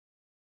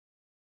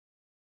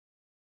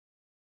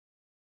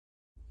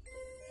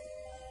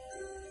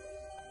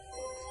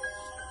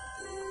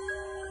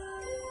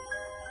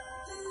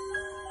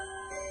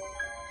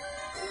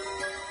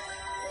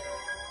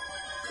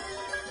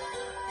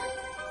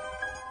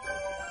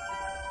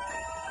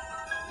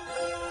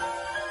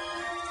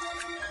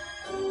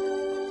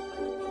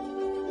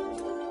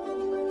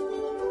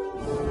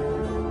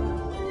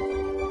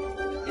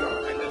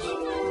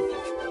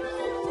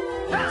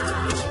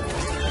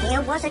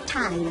was a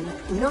time,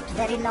 not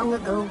very long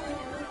ago,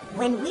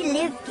 when we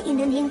lived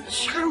in an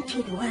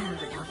enchanted world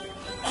of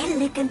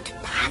elegant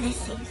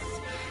palaces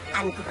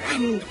and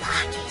grand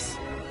parties.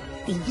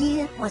 The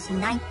year was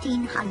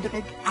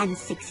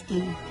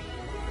 1916,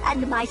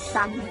 and my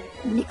son,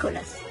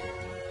 Nicholas,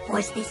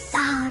 was the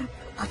Tsar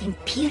of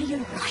Imperial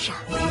Russia.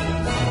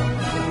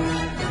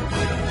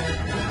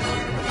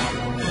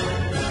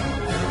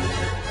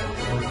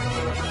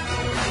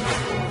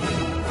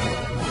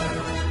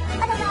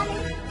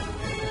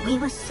 We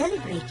were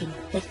celebrating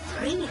the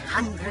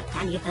 300th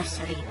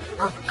anniversary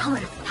of our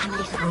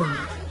family's rule.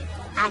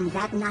 And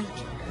that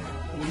night,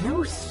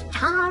 no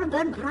star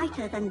burned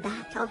brighter than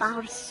that of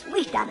our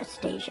sweet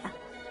Anastasia,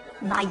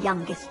 my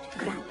youngest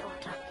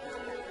granddaughter.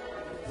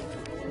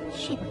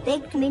 She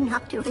begged me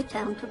not to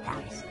return to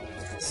Paris,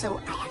 so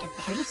I had a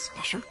very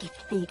special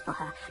gift made for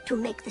her to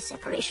make the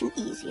separation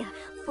easier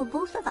for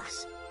both of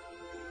us.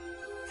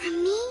 For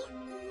me?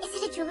 Is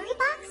it a jewelry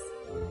box?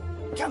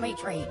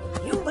 Dimitri,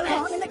 you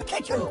belong in the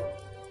kitchen.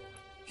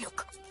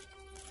 Look.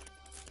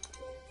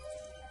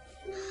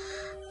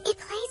 It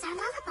plays our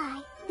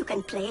lullaby. You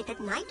can play it at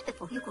night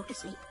before you go to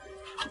sleep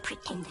and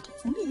pretend that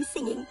it's me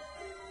singing.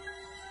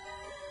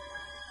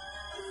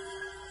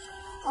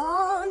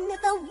 On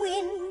the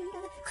wind,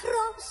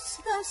 across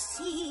the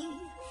sea,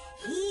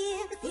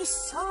 hear this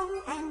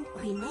song and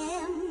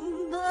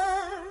remember,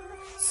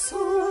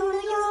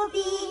 soon you'll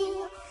be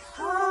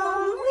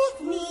home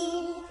with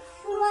me.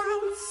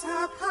 Once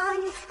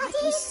upon a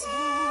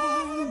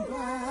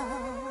December.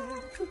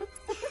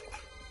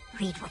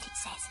 Read what it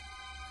says.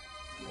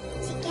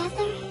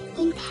 Together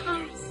in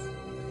Paris.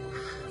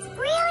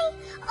 Really?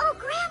 Oh,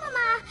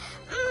 Grandmama!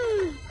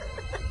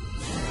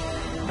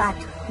 But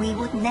we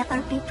would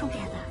never be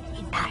together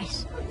in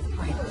Paris,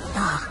 for a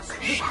dark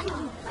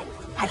shadow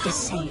had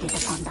descended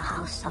upon the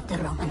house of the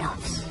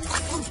Romanovs.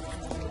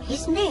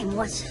 His name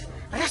was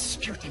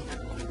Rasputin.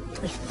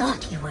 We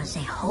thought he was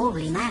a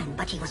holy man,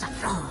 but he was a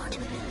fraud,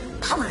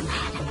 power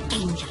mad and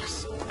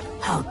dangerous.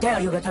 How dare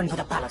you return to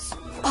the palace?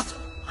 But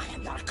I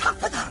am your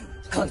confidant.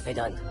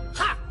 Confidant?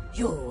 Ha!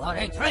 You are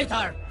a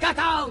traitor! Get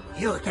out!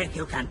 You think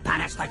you can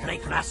banish the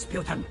great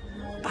Rasputin?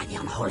 By the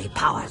unholy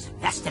powers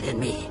vested in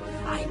me,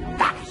 I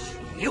banish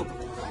you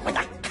with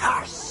a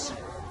curse.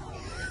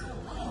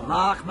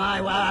 Mark my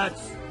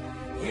words.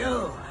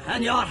 You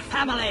and your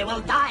family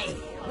will die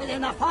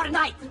within a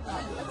fortnight.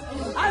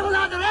 I will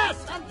not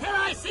rest until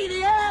I see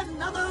the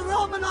end of the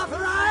Romanov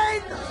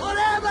reign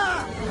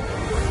forever!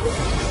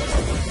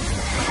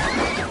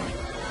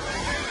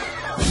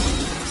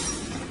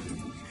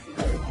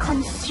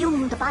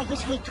 Consumed by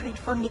his hatred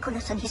for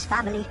Nicholas and his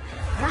family,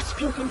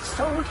 Rasputin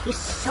sold his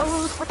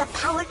soul for the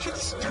power to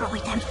destroy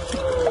them.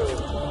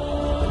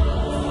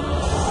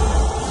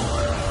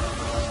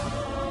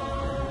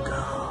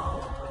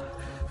 Go.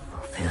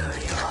 Fulfill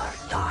your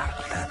dark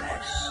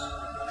purpose.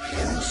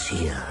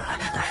 Seal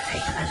the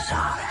fate of the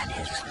Tsar and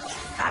his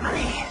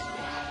family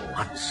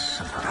once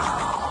and for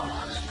all.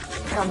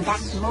 From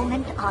that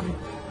moment on,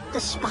 the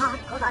spark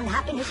of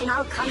unhappiness in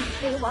our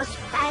country was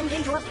fanned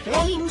into a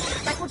flame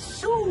that would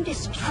soon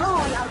destroy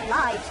our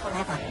lives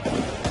forever.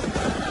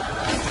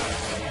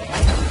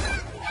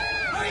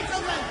 Hurry,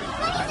 children!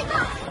 What is it,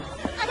 Bob?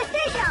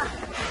 Anastasia!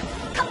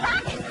 Come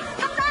back!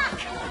 Come back!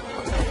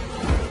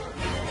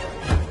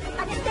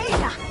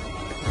 Anastasia!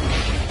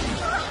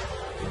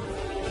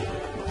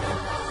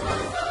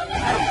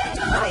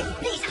 Hurry!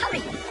 Please,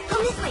 hurry!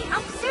 Come this way,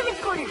 up the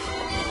servants' quarters!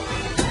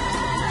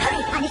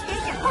 Hurry,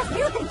 Anastasia!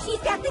 Rasputin!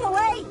 She's getting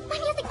away! My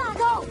music box!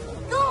 Go!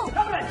 Go!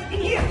 Children, in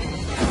here!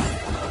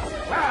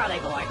 Where are they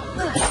going?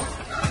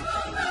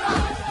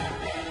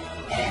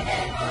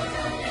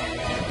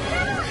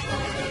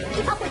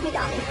 Keep up with me,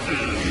 darling.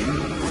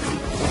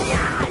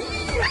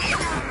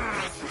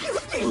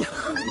 Rasputin!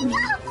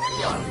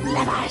 You'll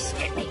never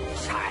escape me,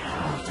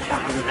 child.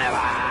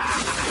 Never!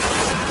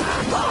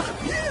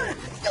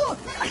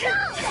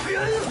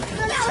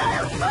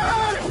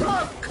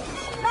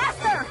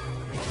 Master!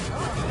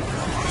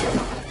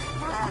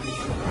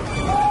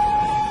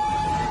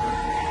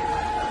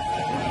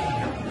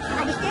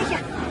 Anastasia!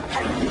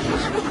 Hurry!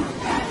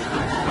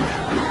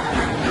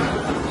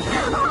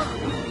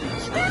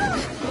 Stella!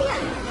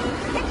 Here!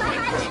 Take my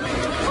hand!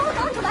 Hold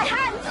on to my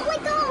hand!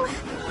 Let go!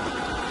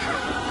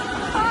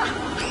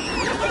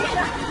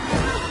 Anastasia!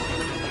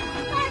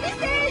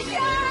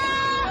 Anastasia!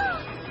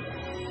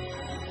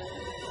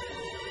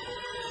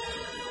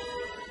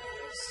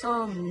 So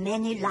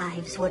many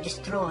lives were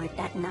destroyed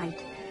that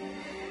night.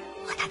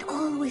 What had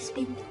always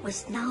been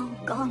was now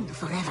gone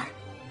forever.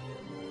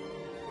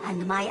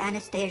 And my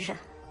Anastasia,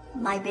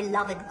 my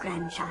beloved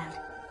grandchild,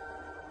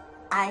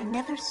 I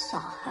never saw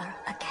her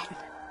again.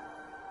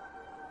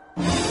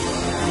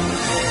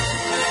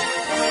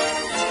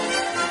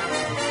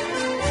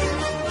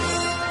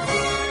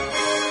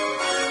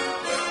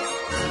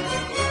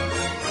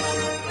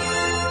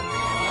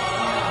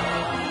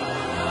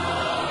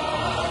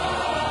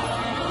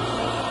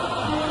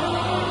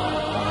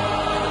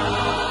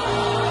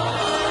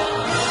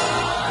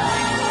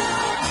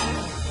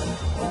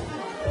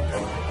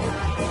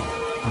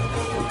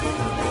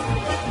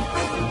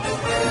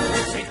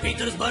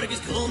 Petersburg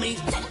is gloomy.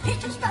 St.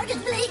 Petersburg is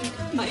bleak.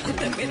 My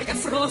underwear got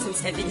frozen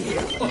standing here.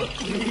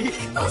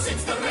 Oh,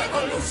 since the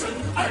revolution,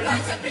 our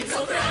lives have been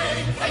so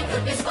gray. Thank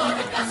goodness for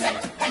the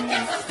gossip that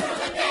gets us through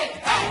the day.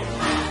 Hey!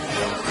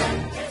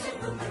 There's a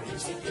rumor in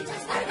St.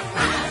 Petersburg.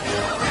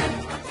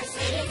 They're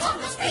saying on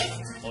the street.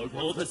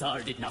 Although the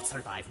Tsar did not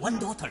survive, one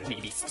daughter may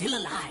be still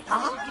alive.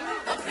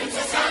 The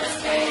Princess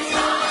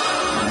Anastasia.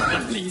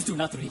 But please do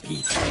not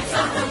repeat.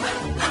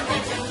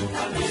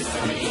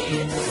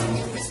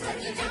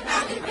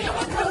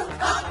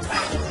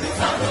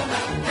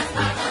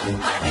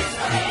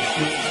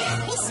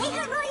 They say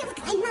her royal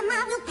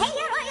grandmama will pay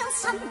her royal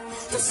sum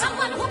to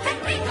someone who can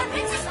bring the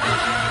princess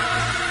back.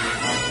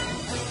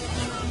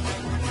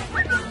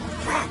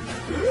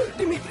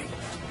 Dmitri!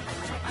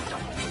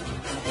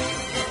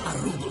 A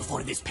ruble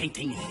for this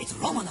painting. It's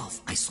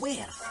Romanov, I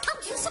swear.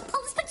 Don't you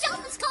suppose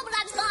pajamas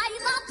comrades lie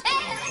in the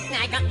tail?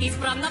 I got these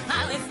from the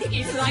palace.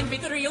 It's lined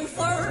with real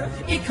fur.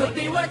 It could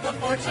be worth a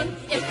fortune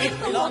if it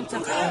belonged to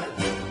her.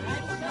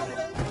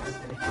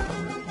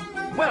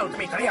 Well,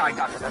 Dmitri, I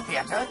got to the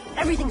theater.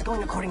 Everything's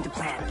going according to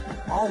plan.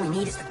 All we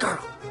need is the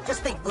girl.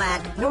 Just think,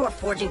 Vlad. No more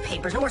forging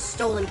papers, no more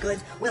stolen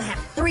goods. We'll have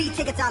 3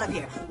 tickets out of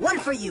here. One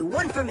for you,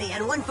 one for me,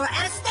 and one for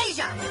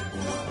Anastasia.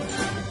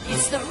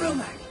 It's the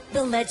rumor,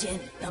 the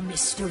legend, the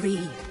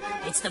mystery.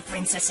 It's the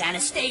Princess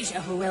Anastasia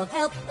who will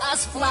help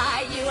us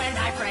fly. You and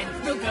I, friend,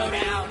 will go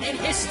down in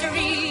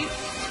history.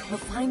 We'll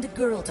find a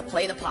girl to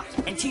play the part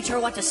and teach her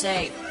what to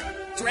say.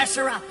 Dress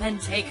her up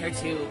and take her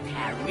to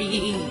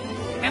Paris.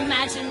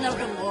 Imagine the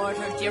reward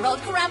her dear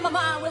old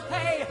grandmama will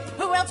pay.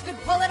 Who else could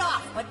pull it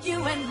off but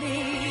you and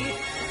me?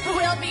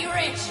 We'll be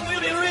rich.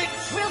 We'll be rich.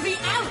 We'll be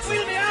out.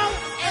 We'll be out.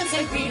 And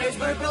St.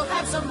 Petersburg will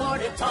have some more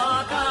to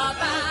talk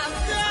about.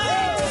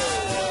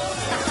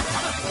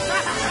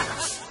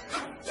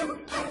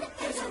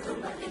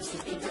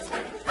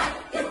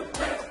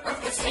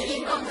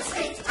 Singing on the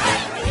street.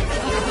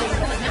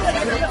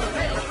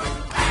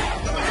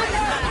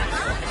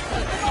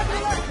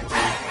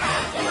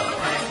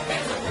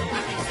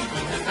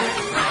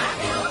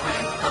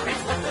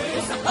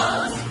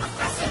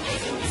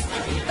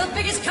 The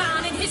biggest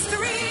con in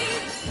history.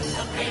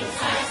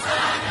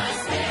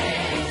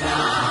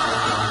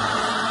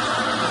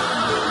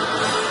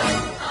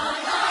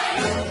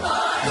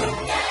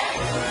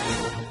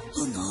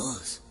 Who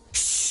knows?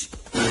 Shh.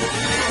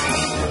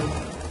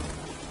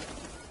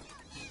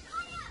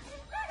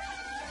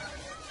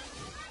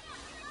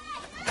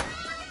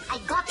 I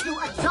got you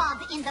a job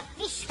in the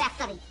fish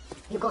factory.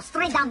 You go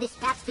straight down this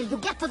path till you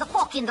get to the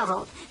fork in the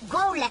road.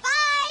 Go left.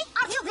 Bye!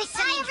 Are you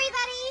listening? Bye,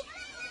 everybody!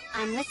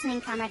 I'm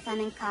listening, Comrade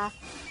Flamenkov.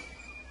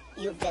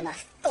 You've been a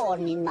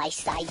thorn in my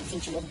side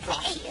since you were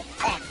brought here,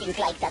 acting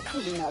like the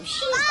Queen of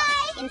Sheba.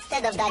 Bye!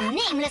 Instead of the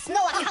nameless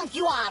no-account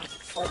you are.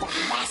 For the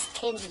last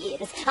 10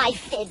 years, I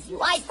fed you,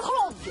 I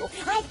clothed you,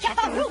 I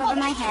kept a roof Over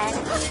my head.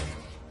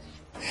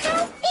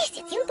 How is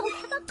it you don't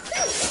have a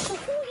clue to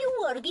who you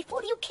were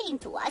before you came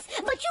to us,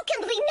 but you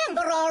can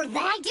remember all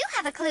that? I do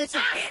have a clue to...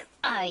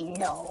 I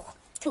know.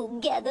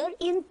 Together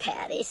in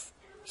Paris.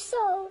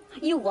 So,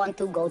 you want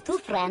to go to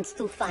France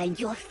to find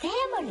your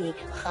family,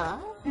 huh?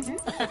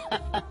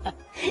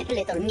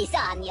 Little Miss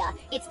Anya,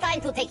 it's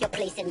time to take your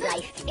place in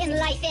life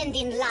and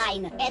in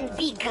line, and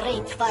be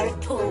grateful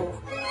too.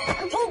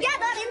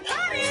 Together in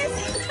Paris!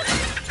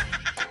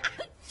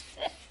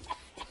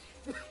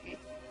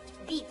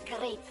 Be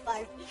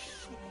grateful.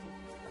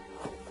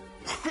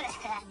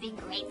 Be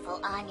grateful,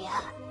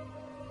 Anya.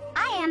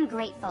 I am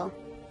grateful.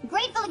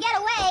 Grateful to get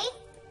away,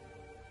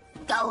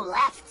 Go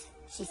left.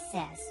 she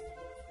says.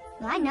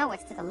 Well, I know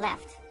what's to the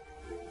left.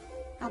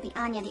 I'll be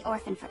Anya the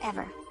orphan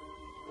forever.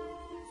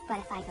 But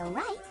if I go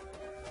right,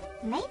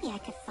 maybe I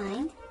could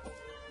find...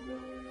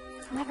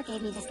 Whoever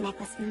gave me this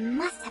necklace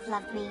must have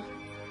loved me.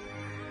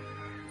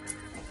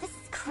 This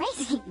is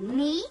crazy.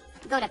 Me?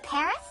 Go to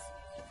Paris?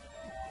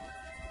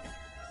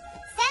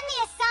 Send me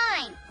a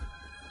sign.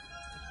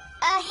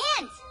 A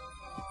hint.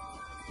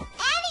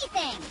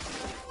 Anything.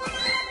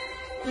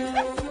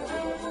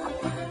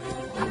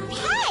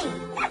 Hey!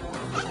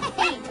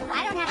 Hey,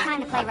 I don't have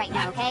time to play right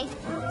now, okay?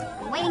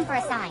 I'm waiting for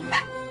a sign.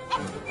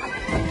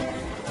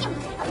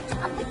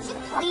 Would you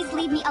please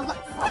leave me alone?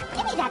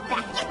 Give me that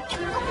back.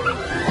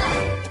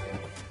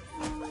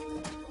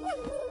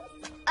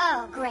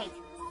 Oh, great.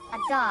 A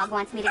dog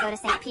wants me to go to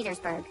St.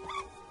 Petersburg.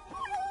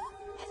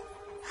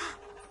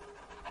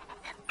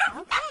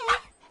 Okay,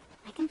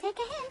 I can take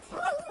a hint.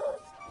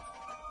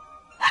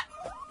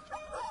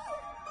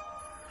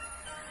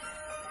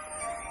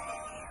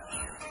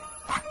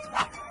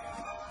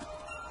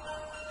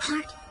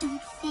 Heart,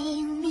 don't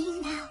fail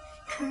me now.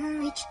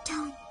 Courage,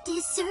 don't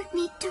desert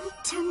me. Don't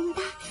turn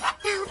back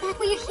now that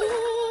we're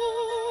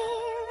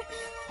here.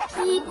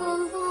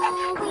 People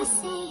always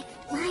say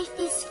life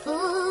is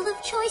full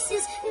of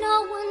choices.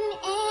 No one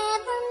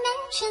ever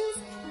mentions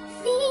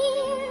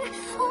fear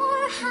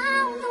or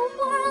how the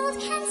world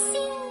can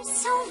seem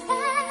so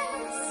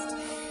vast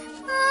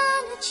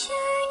on a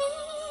journey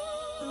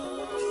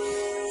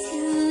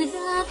to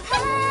the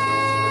past.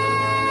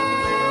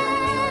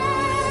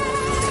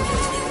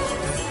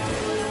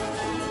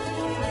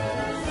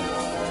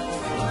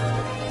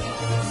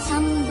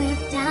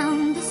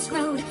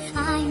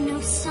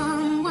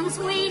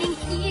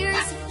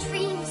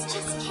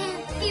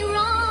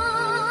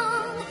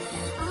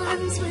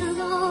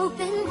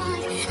 open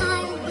wide,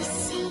 I'll be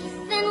safe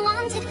and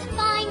wanted,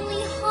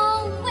 finally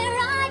home where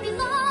I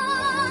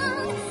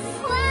belong.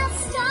 Well,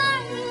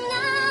 starting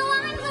now,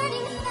 I'm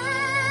learning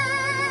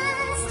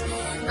fast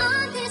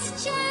on this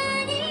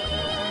journey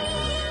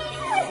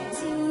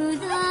to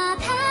the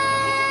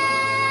family.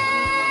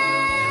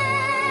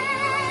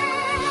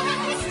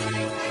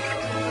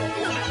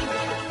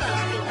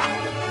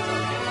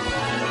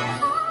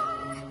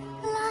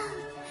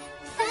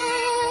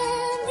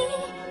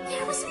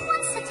 There was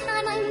once a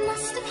time I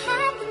must have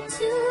had them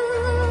too.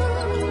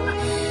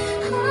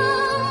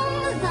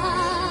 Home,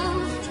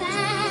 love,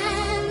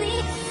 family.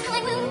 I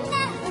will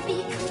never be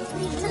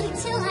complete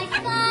until I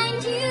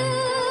find you.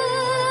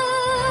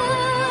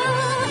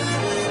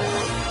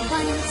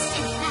 One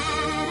step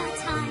at a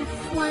time,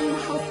 one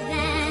hope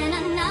then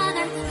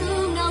another. Who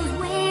knows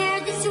where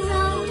this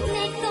road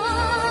may go?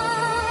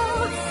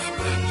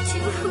 Back to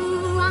who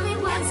I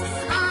was,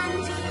 on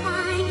to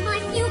find my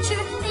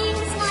future,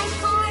 things my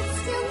heart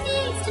still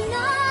needs to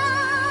know.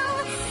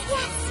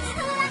 Yes,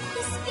 let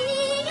this be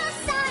your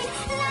sign,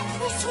 let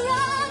this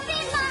road be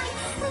mine,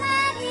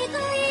 let it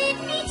lead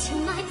me to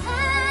my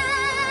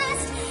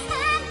past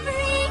and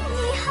bring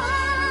me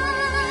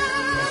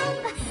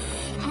home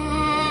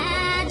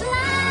at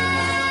last.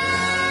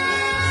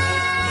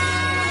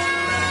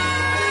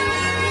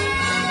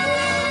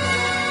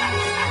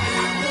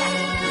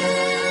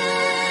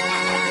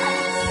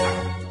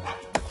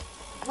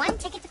 One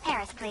ticket to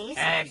Paris, please.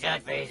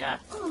 Exit visa.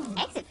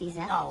 Exit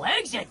visa? No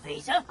exit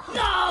visa.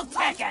 No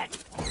ticket.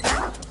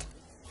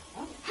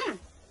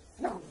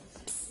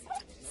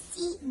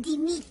 See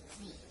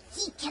Dimitri.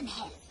 He can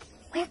help.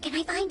 Where can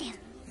I find him?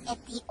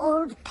 At the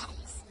old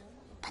palace.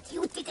 But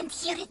you didn't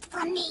hear it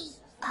from me.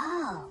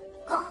 Oh.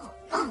 Go.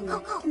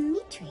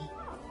 Dimitri.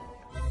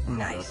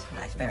 Nice,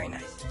 very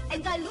nice.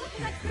 And I look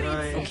like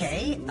Prince.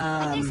 Okay,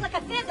 It's like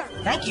a feather.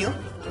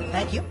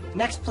 thank you.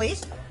 Next,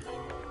 please.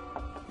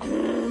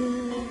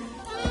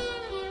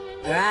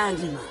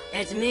 Grandma,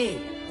 it's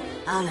me,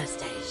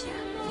 Anastasia.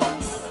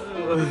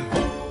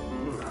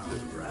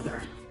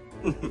 Brother.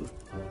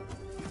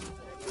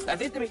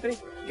 That's it, Dimitri.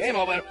 Game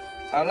over.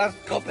 Our last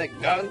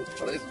Kopek gone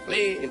for this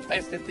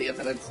flea-infested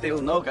theater, and still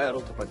no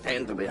girl to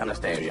pretend to be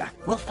Anastasia.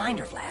 We'll find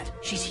her, Vlad.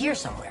 She's here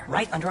somewhere,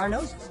 right under our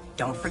noses.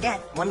 Don't forget,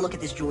 one look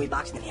at this jewelry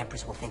box and the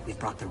Empress will think we've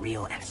brought the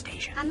real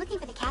Anastasia. I'm looking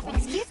for the Catherine.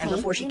 Excuse me. And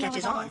before she You know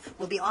catches what that on, is?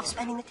 we'll be off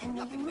spending the 10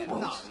 million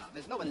rubles.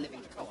 There's no one living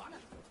to go on it.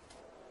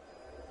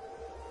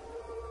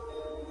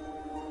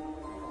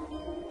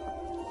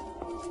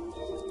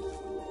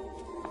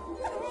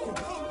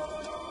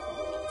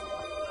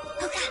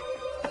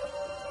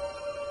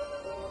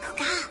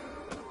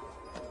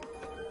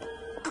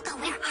 Puka,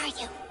 where are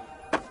you?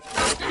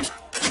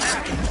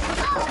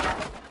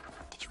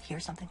 Did you hear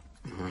something?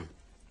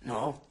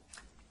 No.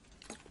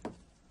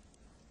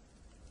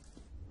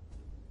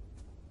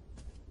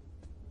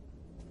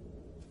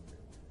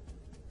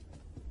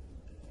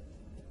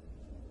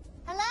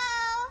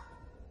 Hello?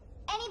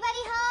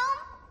 Anybody home?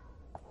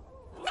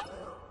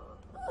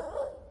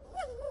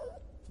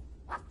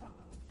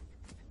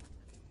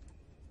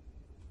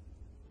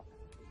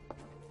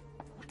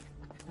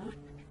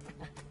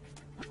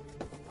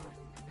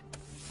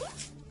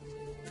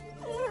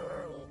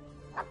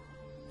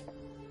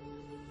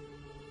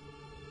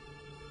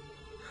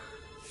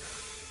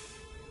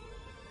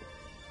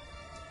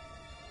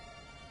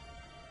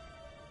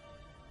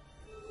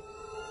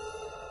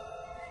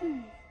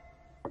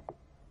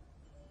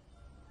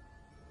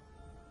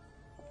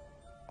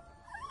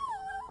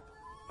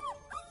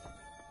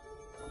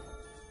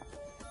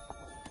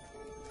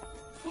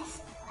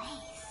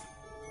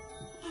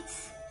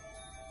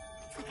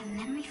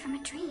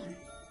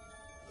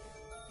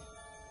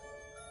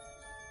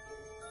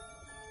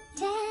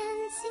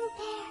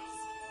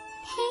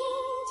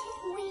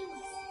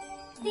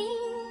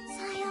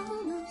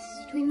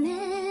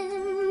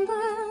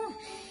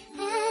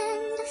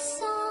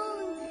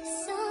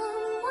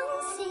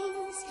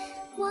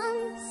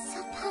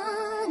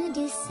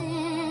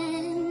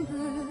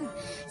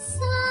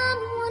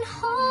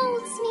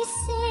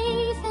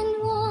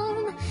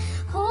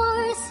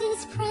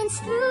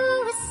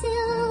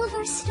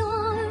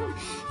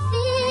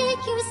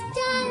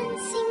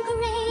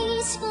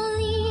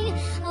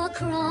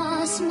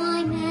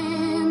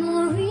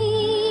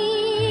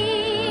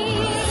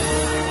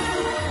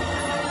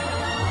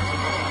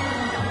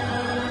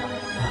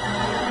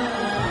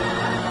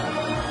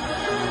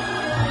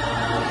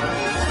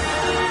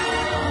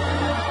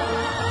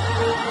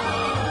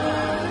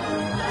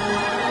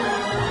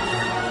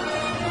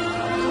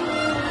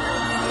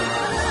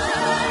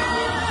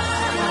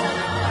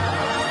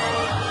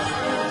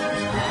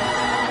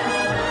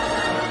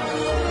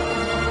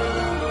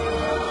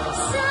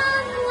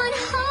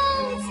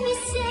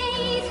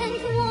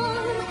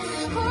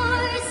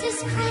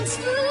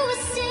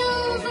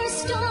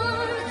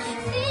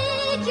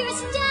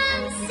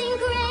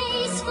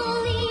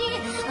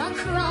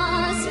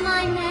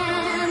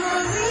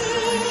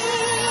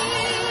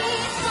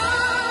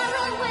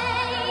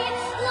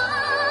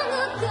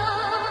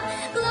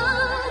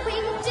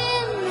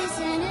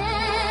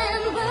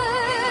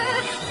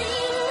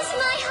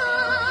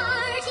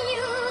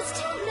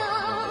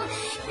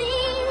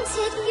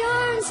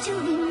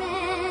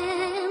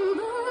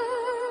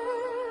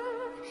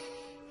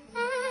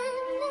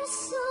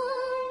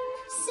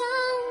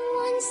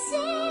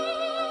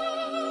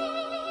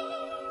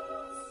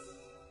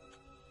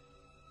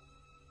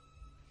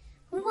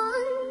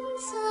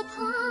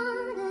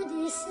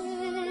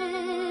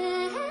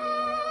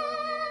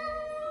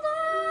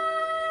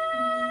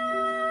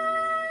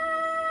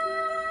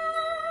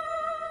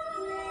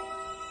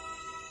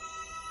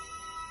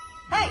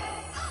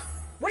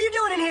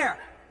 here!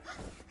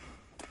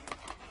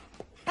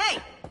 Hey!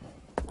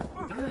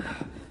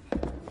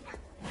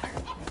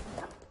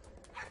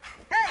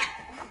 Hey!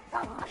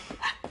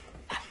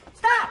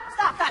 Stop!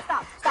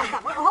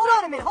 Hold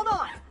on a minute, hold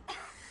on!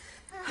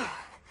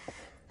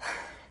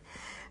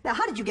 Now,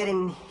 how did you get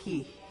in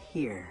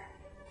here?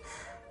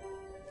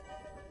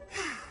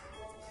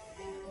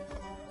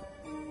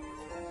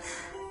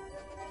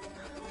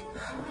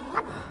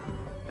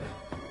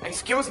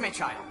 Excuse me,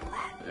 child.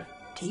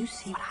 Do you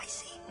see what I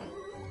see?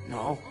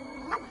 No.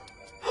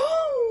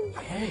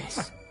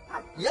 Yes.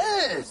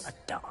 Yes! A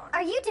dog.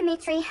 Are you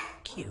Dimitri?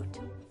 Cute.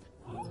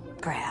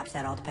 Perhaps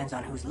that all depends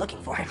on who's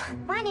looking for him.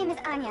 My name is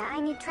Anya. I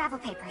need travel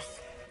papers.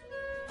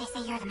 They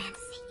say you're the man to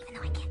see, even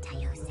though I can't tell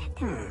you who said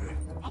them.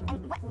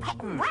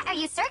 And what are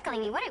you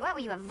circling me? What were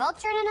you, a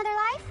vulture in another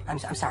life?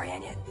 I'm sorry,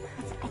 Anya.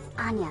 It's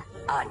Anya.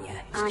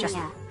 Anya.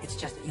 Anya. It's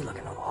just that you look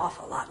an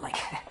awful lot like...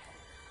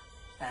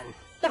 And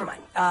never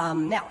mind.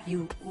 Now,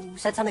 you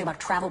said something about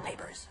travel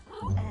papers.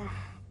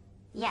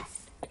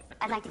 Yes.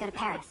 I'd like to go to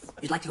Paris.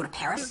 You'd like to go to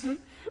Paris?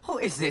 Who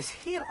is this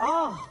here?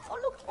 Oh.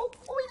 Look,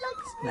 he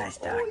likes me. Nice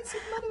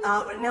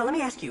dog. Now, let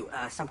me ask you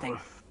something.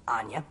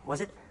 Anya,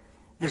 was it?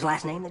 There's a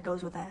last name that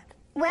goes with that?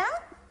 Well,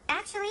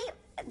 actually,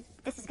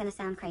 this is going to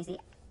sound crazy.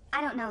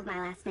 I don't know my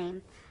last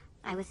name.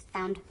 I was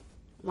found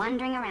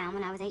wandering around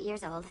when I was 8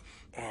 years old.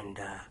 And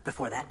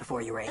before that,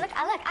 before you were 8? Look,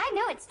 I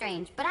know it's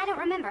strange, but I don't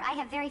remember. I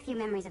have very few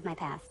memories of my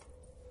past.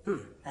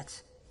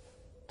 That's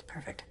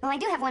perfect. Well, I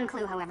do have one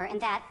clue, however,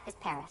 and that is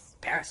Paris.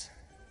 Paris?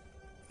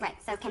 Right,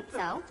 so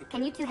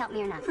can you two help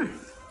me or not?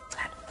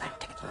 I have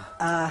tickets.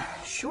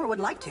 Sure would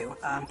like to.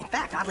 In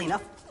fact, oddly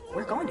enough,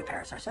 we're going to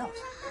Paris ourselves.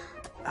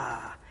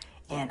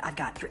 And I've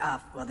got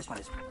well, this one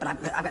is, but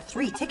I've got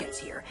 3 tickets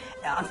here.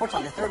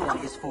 Unfortunately, the third one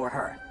is for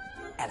her,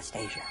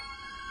 Anastasia.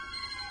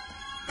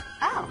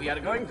 Oh. We are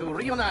going to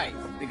reunite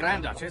the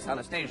Grand Duchess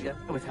Anastasia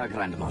with her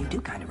grandmother. You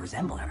do kind of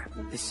resemble her.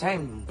 The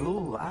same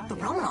blue eyes. The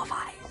Romanov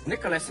eyes.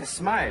 Nicholas's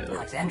smile.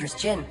 Alexandra's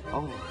chin.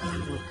 Oh,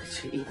 look,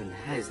 she even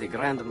has the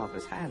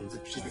grandmother's hands.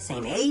 She's the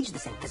same age, the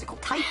same physical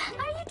type.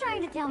 Are you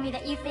trying to tell me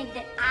that you think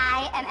that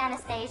I am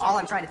Anastasia? All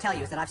I'm trying to tell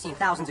you is that I've seen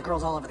thousands of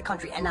girls all over the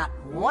country, and not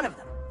one of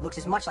them looks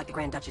as much like the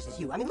Grand Duchess as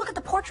you. I mean, look at the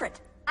portrait.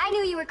 I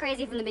knew you were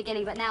crazy from the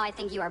beginning, but now I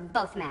think you are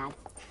both mad.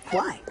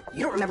 Why?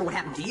 You don't remember what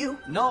happened to you.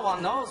 No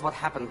one knows what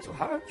happened to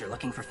her. You're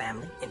looking for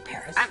family in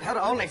Paris. And her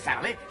only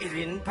family is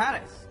in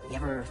Paris. You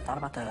ever thought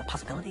about the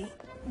possibility?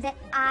 That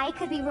I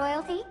could be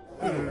royalty?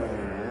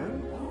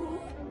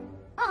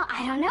 Oh,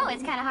 I don't know.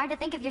 It's kind of hard to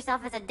think of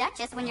yourself as a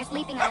duchess when you're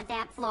sleeping on a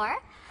damp floor.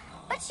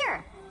 But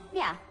sure.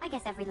 Yeah, I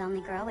guess every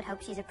lonely girl would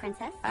hope she's a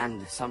princess.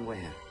 And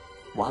somewhere,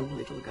 one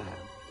little girl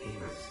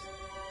is.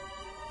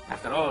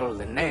 After all,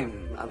 the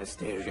name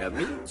Anastasia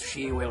means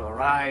she will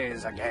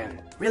rise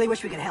again. Really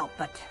wish we could help,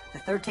 but the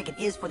third ticket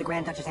is for the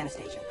Grand Duchess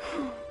Anastasia.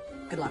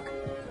 Good luck.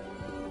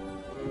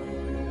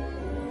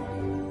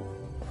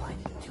 Why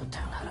didn't you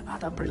tell her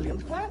about our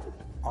brilliant plan?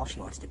 All she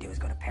wants to do is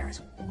go to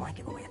Paris. Why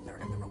give away a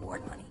third of the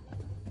reward money?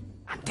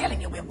 I'm telling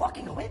you, we're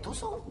walking away too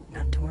soon.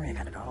 Not to worry, I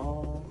got it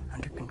all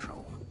under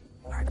control.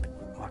 All right, but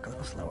walk a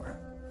little slower.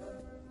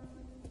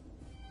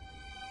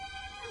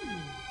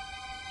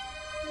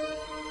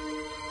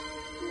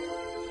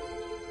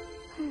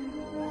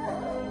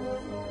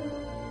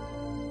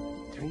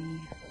 Three,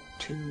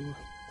 2,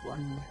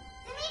 1.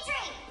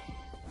 Dimitri!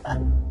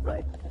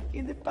 Right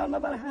in the palm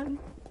of our hand.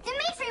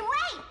 Dimitri,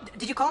 wait!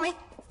 Did you call me?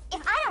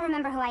 If I don't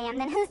remember who I am,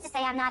 then who's to say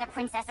I'm not a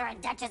princess or a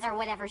duchess or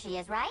whatever she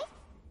is, right?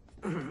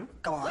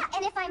 Go on. Yeah,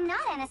 and if I'm not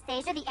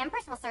Anastasia, the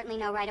Empress will certainly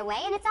know right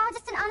away, and it's all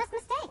just an honest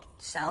mistake.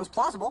 Sounds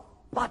plausible.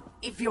 But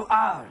if you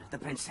are the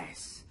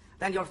princess,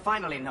 then you'll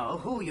finally know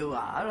who you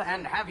are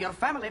and have your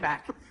family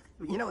back.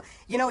 You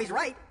know, he's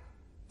right.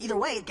 Either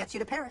way, it gets you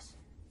to Paris.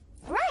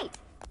 Right.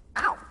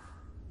 Ow!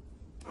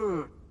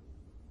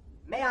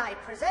 May I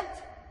present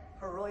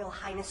Her Royal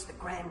Highness the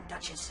Grand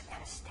Duchess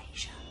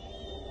Anastasia.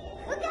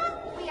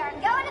 Luca, we are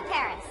going to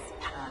Paris.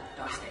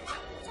 Dog stays.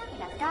 Talking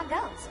about the dog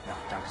goes. No,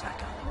 dog's not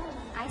going.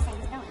 I say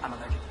he's going. I'm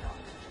allergic to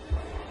dogs.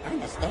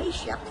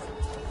 Anastasia?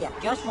 Yeah,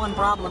 just one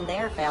problem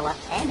there, fella.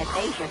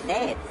 Anastasia's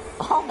dead.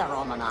 All the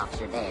Romanovs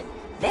are dead.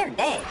 They're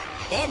dead.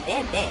 Dead,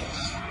 dead, dead.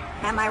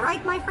 Am I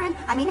right, my friend?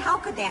 I mean, how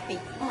could that be?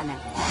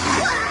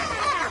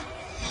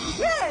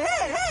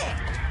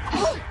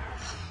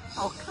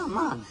 Oh, come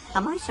on.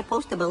 Am I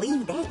supposed to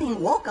believe that thing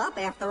woke up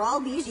after all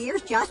these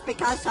years just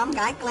because some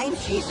guy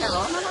claims she's a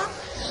Romanov?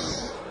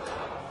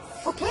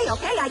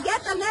 Okay, I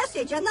get the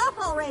message. Enough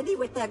already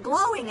with the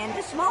glowing and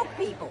the smoke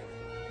people.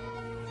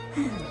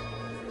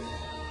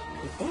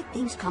 If that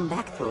thing's come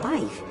back to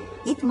life,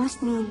 it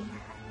must mean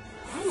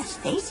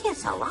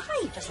Anastasia's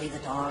alive. Just leave the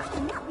dog.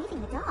 I'm not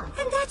leaving the dog.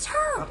 And that's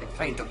her. Okay,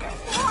 faint again.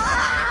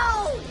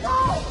 Wow!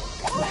 Whoa!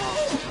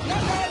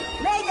 Mayday!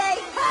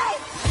 Mayday! Hey!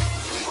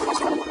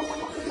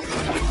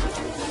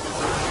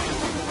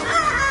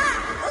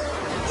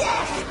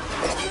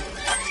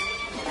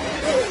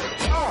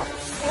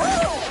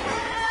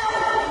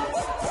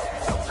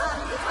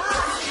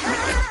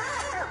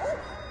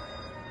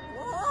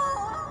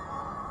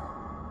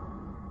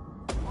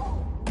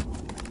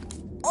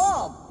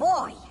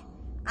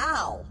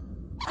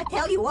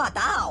 what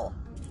now?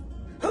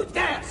 Who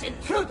dares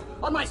intrude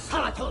on my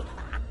solitude?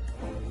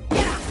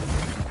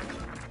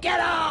 Get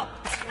up!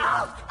 Get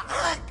up!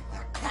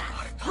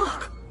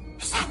 Bartok,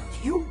 is that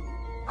you?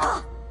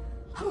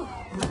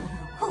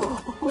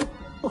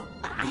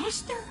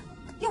 Master,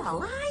 you're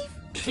alive?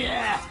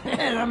 Yeah,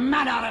 the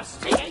manner of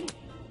speaking.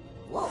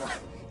 Whoa,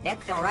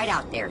 that fell right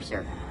out there,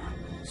 sir.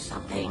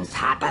 Something's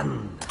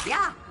happened.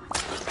 Yeah.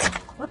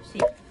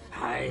 Whoopsie.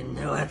 I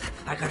knew it.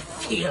 I could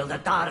feel the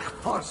dark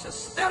forces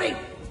stirring.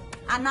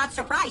 I'm not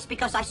surprised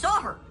because I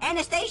saw her,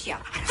 Anastasia.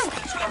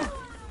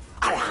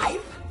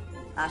 Alive?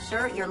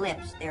 Sir, your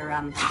lips, they're,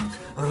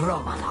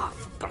 Romanov.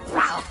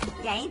 Wow.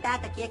 Yeah, ain't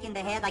that the kick in the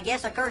head? I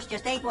guess a curse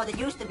just ain't what it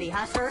used to be,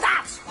 huh, sir?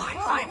 That's why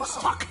I'm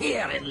stuck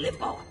here in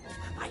limbo.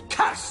 My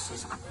curse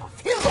is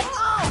unfulfilled.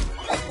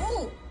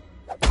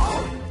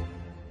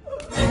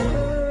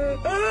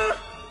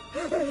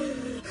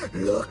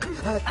 Look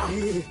at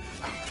me.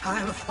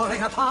 I'm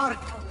falling apart.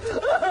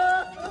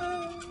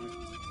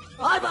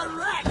 I'm a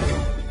wreck.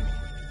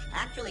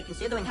 Actually,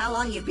 considering how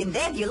long you've been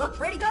dead, you look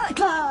pretty good.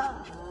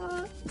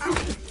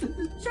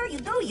 Sir,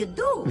 you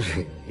do.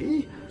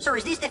 Sir,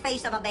 is this the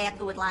face of a bat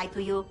who would lie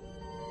to you?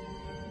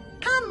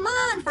 Come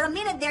on, for a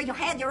minute there you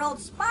had your old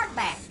spark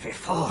back.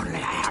 If only I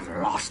had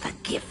lost the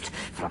gift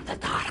from the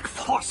dark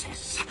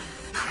forces.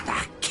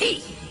 The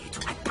key to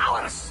my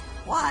powers.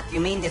 What, you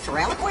mean this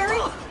reliquary?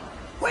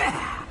 Where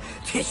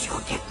did you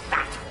get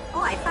that?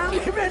 Oh, I found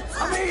it. Give it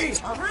to me.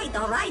 All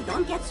right,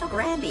 don't get so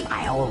grabby.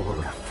 My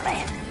old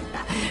friend,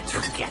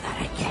 together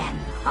again.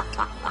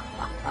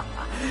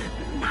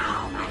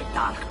 Now my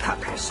dark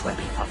purpose will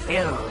be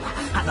fulfilled,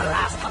 and the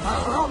last of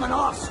the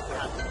Romanovs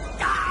will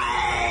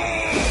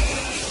die!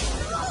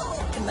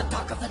 In the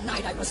dark of the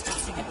night I was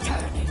tossing and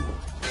turning,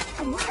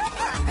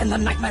 and the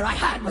nightmare I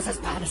had was as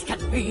bad as can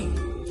be.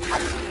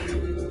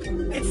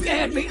 It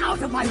scared me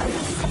out of my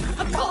life,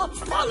 a corpse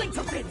falling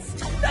to bits.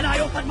 Then I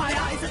opened my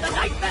eyes and the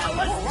nightmare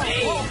was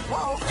me!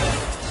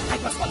 I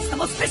was once the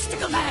most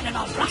mystical man in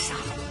all Russia.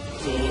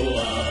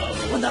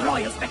 When the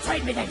royals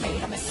betrayed me, they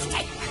made a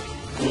mistake.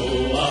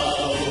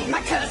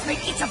 My curse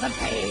made each of them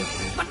pay,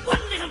 but one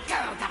little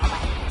girl got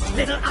away.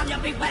 Little Anya,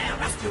 beware,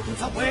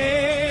 Rasputin's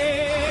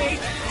away.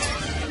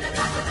 In the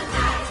dark of the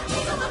night,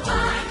 people will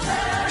find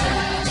her.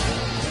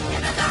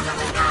 In the dark of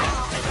the night,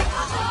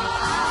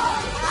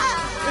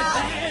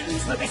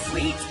 revenge will be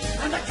sweet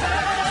when the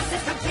curse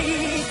is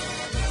complete.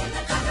 In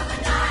the dark of the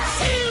night,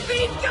 she'll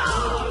be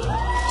gone.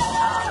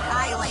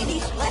 Hi,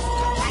 ladies. Let's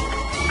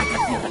I can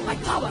feel that my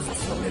powers are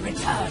slowly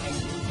returning.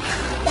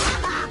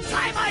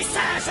 Try my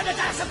sash and a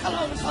dash of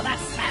cologne for that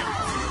smell.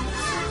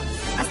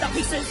 As the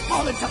pieces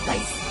fall into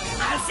place,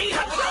 I'll see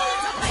her grow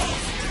to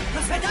place.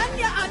 The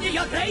Svedanya under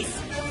your grace.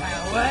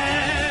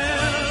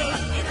 Farewell.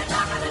 In the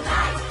dark of the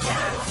night,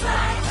 terror's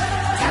like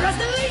her. Terror's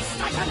the least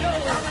I can do. In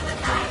the dark of the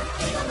night,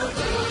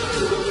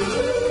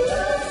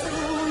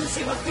 soon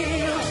she will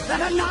feel that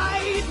her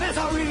nightmares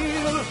are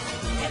real.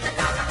 In the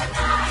dark of the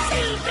night,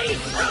 she'll be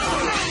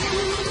through.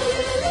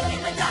 In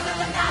the dark of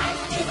the night,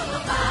 people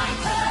will find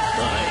her.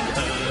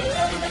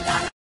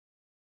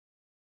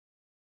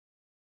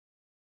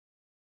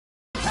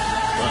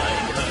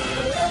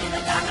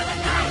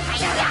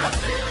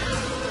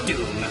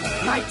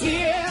 My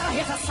dear,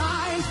 here's a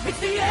sign. It's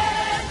the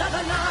end of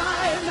the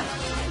line.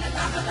 In the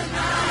dark of the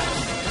night.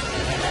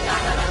 In the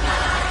dark of the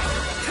night.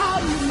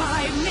 Come,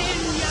 my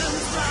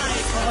minions,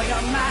 rise for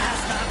your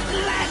master.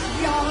 Let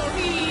your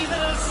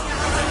evil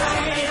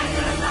shine.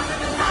 In the dark of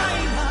the night.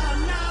 I'm her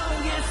now,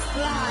 yes,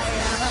 fly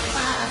ever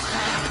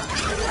faster.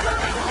 In the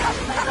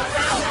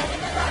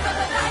dark of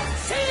the night.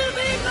 She'll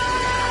be mine.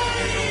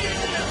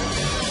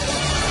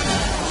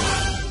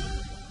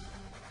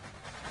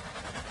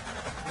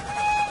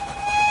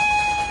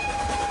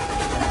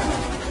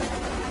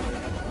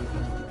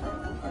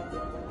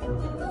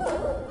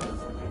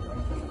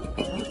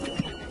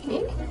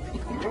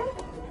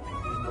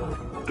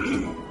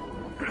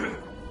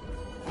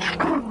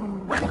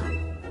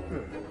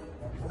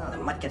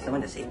 Mutt gets the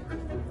window seat.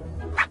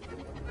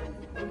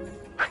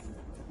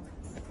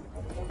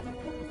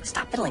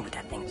 Stop fiddling with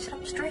that thing. Sit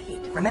up straight.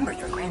 Remember,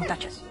 you're a Grand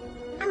Duchess.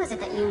 How is it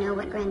that you know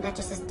what Grand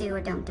Duchesses do or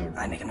don't do?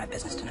 I make it my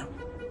business to know.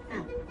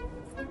 Oh.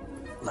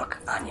 Look,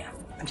 Anya,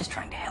 I'm just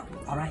trying to help,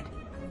 all right?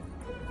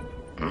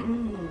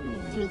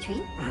 Dmitri,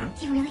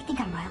 do you really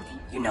think I'm royalty?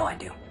 You know I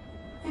do.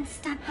 Then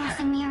stop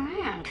bossing me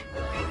around.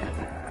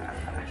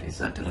 She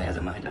certainly has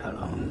a mind of her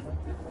own.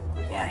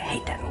 Yeah, I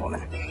hate that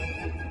woman.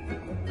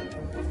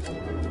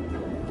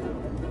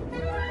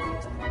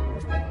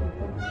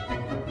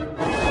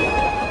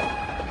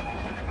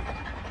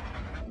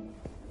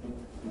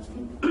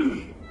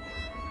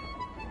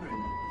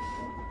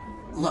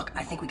 Look,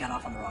 I think we got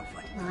off on the wrong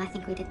foot. Well, I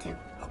think we did too.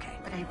 Okay.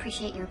 But I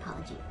appreciate your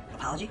apology.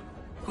 Apology?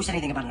 Who said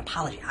anything about an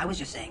apology? I was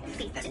just saying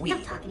Please, that just we...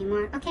 don't talk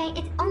anymore, okay?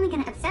 It's only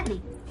gonna upset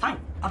me. Fine,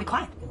 I'll be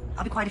quiet.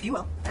 I'll be quiet if you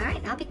will. All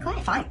right, I'll be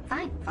quiet. Fine.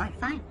 Fine. Fine.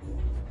 Fine.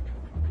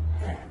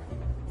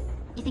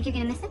 You think you're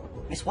gonna miss it?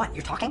 Miss what?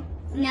 You're talking?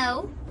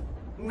 No.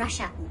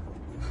 Russia.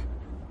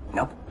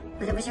 Nope.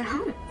 But it was your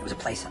home. It was a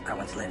place I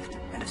once lived.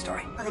 End of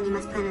story. Well, then you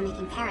must plan on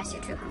making Paris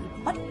your true home.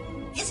 What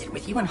is it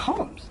with you and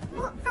Holmes?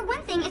 Well, for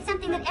one thing, it's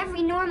something that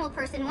every normal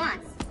person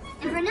wants.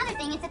 And for another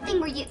thing, it's a thing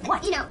where you...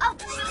 What? You know,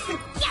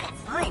 forget it!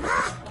 Fine.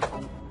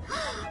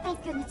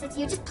 Thank goodness it's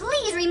you. Just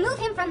please remove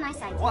him from my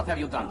sight. What have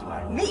you done to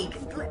her? Me?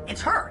 It's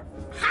her.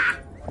 Ha!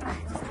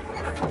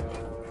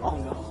 Oh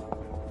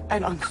no.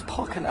 An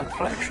unspoken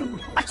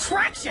attraction?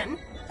 Attraction?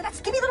 That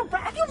skinny little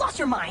brat. Have you lost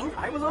your mind?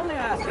 I was only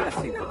asking a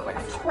simple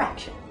question.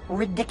 Attraction.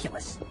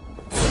 Ridiculous.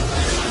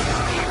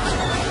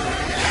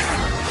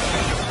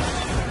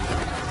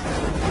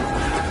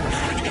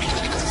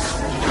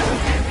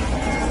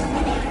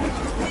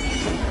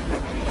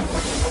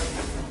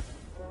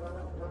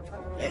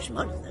 Yes,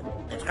 one of them.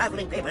 The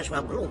traveling papers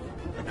were blue,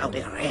 but now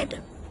they are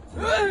red.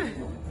 That's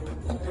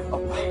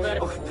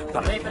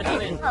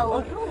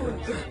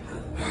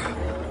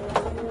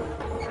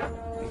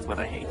what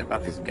I hate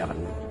about this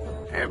gun.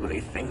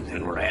 Everything's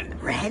in red.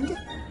 Red?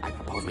 I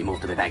propose we move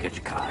to the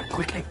baggage car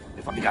quickly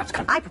before the guards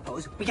come. I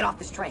propose we get off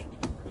this train.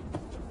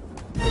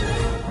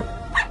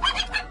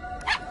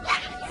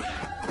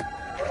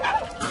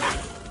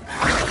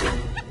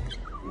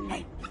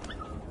 Hey.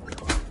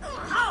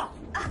 Oh,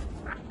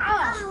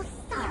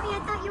 sorry. I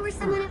thought you were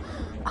someone else.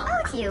 Oh,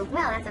 it's you.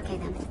 Well, that's okay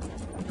then.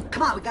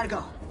 Come on, we gotta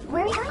go.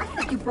 Where are you going? I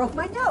think you broke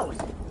my nose.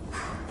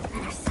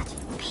 Men are such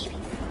babies.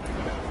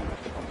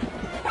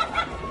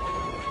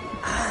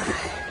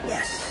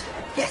 Yes.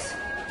 Yes.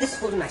 This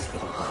will do nicely.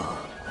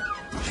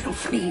 She'll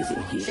freeze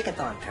in here.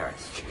 Chicathon,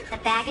 Paris. The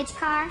baggage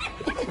car?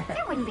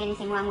 There wouldn't be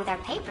anything wrong with our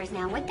papers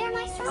now, would there,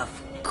 Maestro?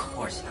 Of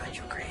course not,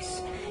 Your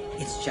Grace.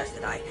 It's just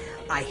that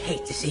I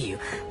hate to see you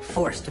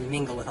forced to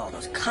mingle with all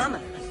those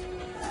commoners.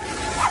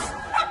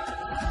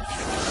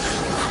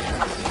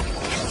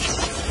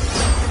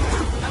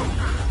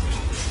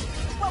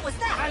 What was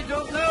that? I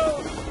don't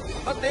know,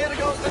 but there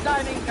goes the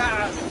dining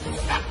car.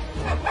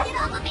 Get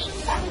off of me!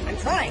 I'm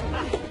trying.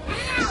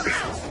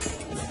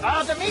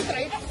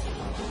 Dimitri!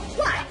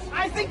 What?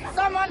 I think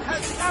someone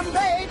has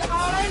conveyed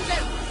our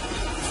engine!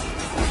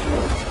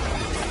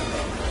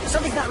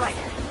 Something's not right.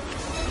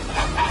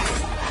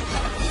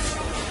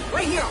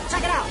 Right here,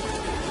 check it out.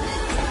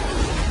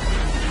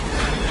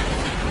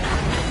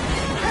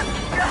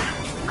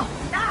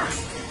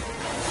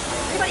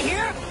 Anybody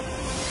here?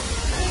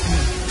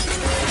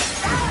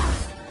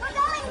 We're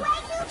going way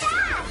too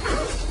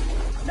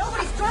fast!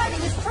 Nobody's driving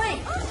this train.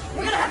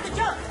 We're gonna have to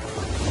jump.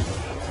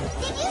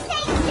 Did you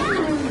say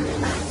jump?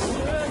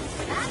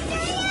 After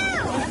you!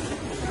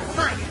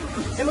 Fine.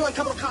 Then we'll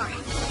uncouple the car.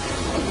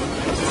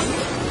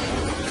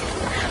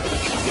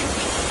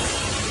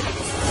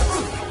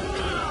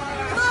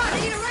 Come on, I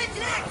need a wrench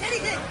and axe,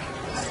 anything.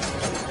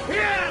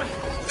 Here!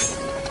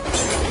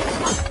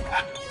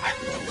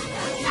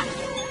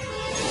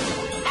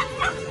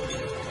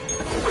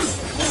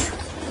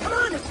 Come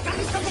on, there's gotta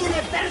be something in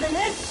there better than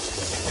this.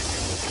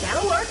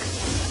 That'll work.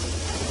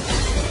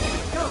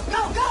 Go,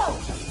 go, go!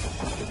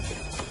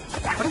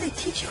 What do they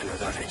teach you in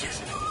those orphanages?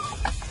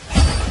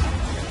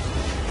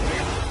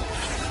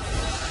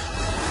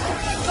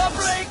 The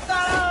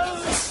breakdown!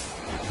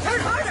 Turn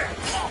harder!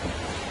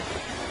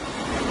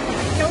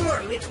 Don't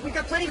worry, we've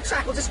got plenty of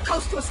track. We'll just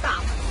coast to a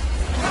stop.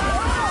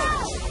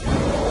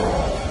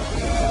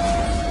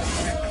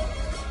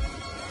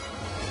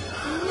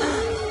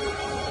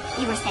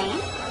 You were saying?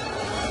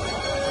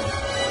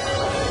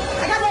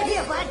 I got an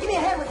idea, Vlad. Give me a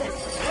hand with this.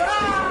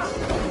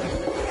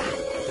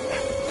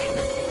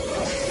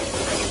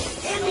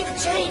 Hand me the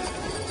chain.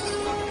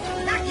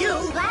 Not you.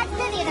 Vlad's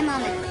busy at the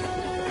moment.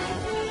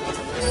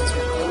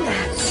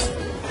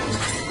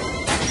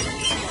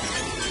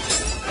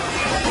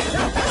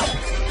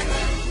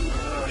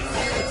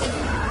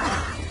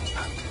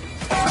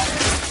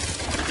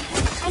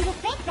 And to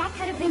think that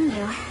could have been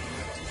you.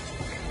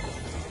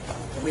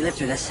 If we live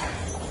through this,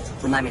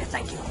 remind me to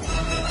thank you.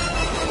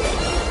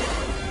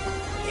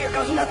 Here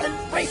goes nothing.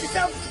 Brace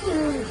yourself.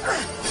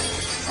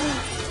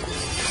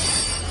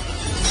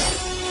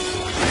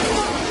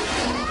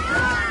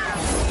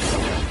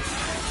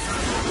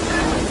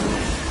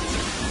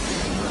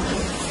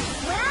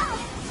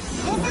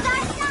 Well, this is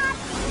our stop.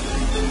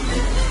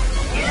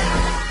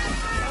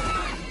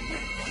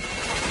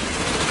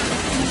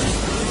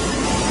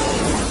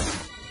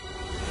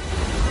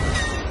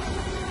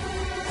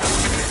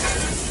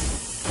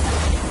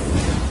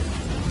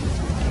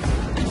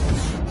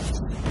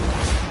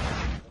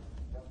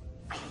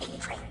 I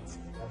hate trains.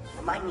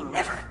 Remind me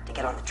never to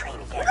get on the train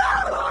again.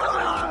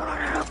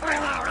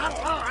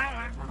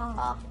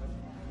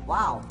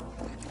 Wow.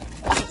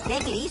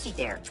 Take it easy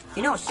there.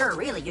 You know, sir,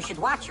 really, you should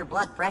watch your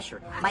blood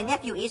pressure. My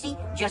nephew Izzy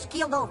just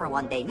keeled over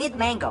one day,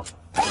 mid-mango.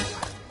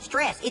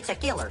 Stress, it's a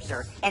killer,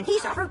 sir. And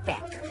he's a fruit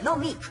bat. No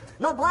meat,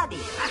 no blood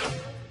either.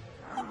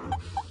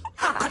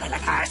 How could I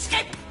let her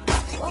escape?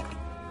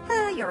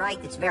 You're right,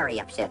 it's very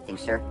upsetting,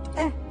 sir.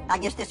 I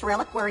guess this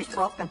reliquary's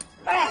broken.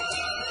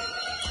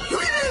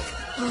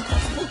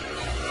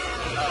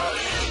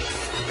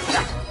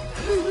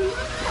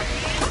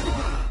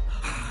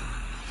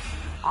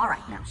 All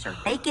right now, sir.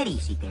 Take it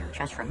easy there.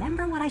 Just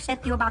remember what I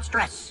said to you about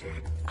stress.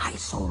 I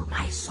sold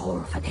my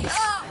soul for this.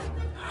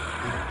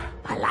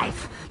 My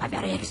life, my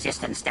very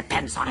existence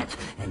depends on it.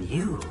 And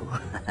you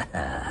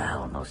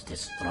almost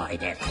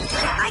destroyed it.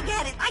 I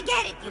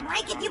get it. You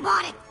break it, you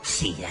bought it.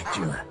 See that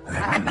you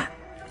remember,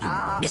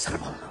 you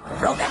miserable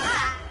rodent.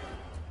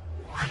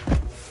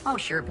 Oh,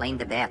 sure, blame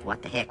the bath.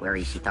 What the heck? We're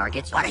easy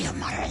targets. What are you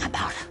muttering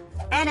about?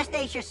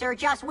 Anastasia, sir,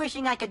 just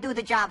wishing I could do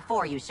the job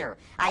for you, sir.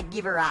 I'd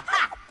give her a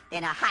ha,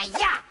 then a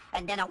hi-ya,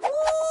 and then a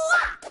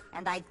woo-ah,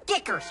 and I'd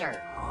kick her,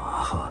 sir.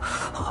 Oh,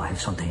 I have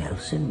something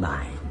else in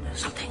mind.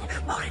 Something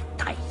more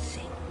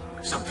enticing.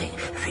 Something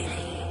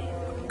really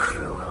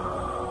cruel.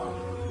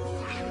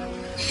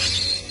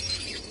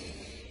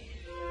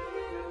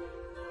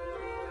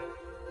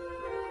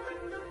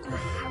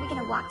 Are we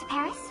gonna walk to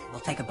Paris? We'll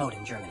take a boat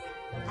in Germany.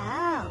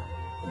 Oh,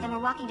 then we're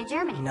walking to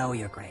Germany. No,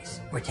 Your Grace.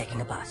 We're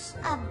taking a bus.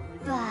 A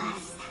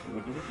bus.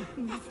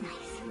 That's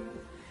nice.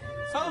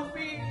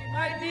 Sophie,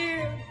 my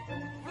dear!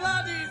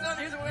 Vladdy's on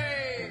his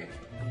way!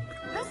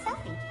 Who's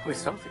Sophie? Who is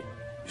Sophie?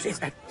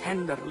 She's a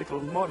tender little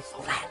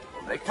morsel.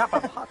 They cup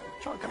of hot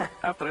chocolate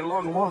after a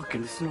long walk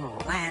in the snow.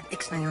 Lad,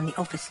 ixnay on the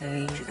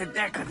officer. She's a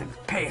decadent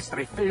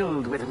pastry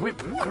filled with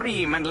whipped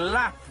cream and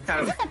laughter.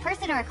 Is this a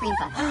person or a cream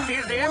puff?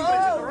 She's the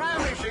Empress's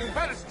ravishing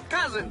first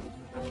cousin.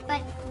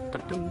 But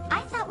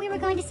I thought we were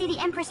going to see the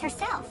Empress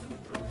herself.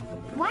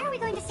 Why are we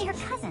going to see her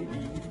cousin?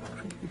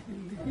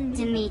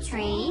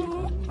 Dimitri?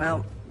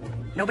 Well,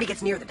 nobody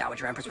gets near the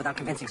Dowager Empress without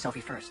convincing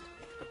Sophie first.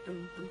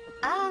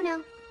 Oh,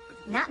 no.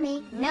 Not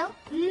me. No.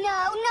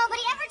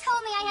 Nobody ever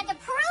told me I had to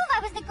prove I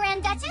was the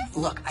Grand Duchess.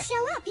 Look,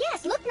 Show up,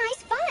 yes. Look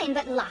nice, fine.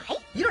 But lie?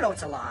 You don't know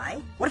it's a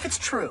lie. What if it's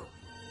true?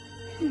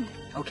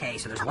 Okay,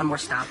 so there's one more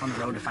stop on the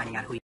road to finding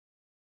out who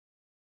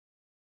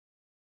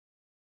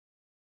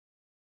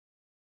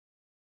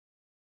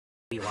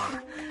you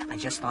are. I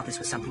just thought this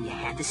was something you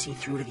had to see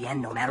through to the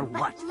end no matter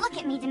what. But look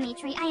at me,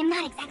 Dimitri. I am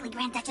not exactly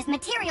Grand Duchess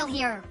material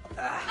here.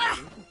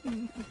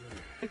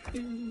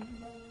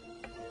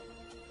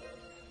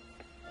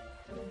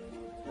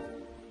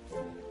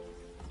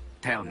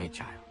 Tell me,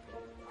 child,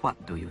 what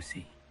do you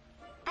see?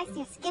 I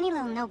see a skinny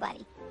little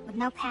nobody with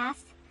no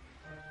past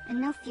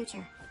and no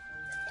future.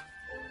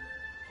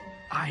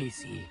 I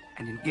see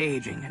an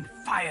engaging and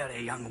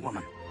fiery young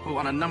woman who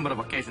on a number of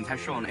occasions has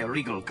shown a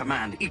regal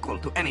command equal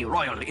to any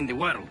royal in the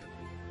world.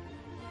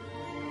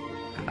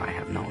 And I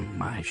have known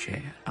my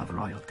share of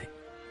royalty.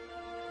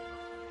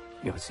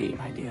 You see,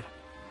 my dear,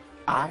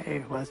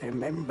 I was a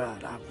member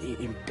of the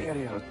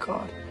imperial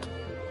court.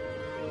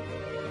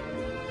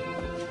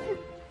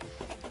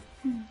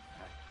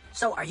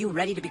 So, are you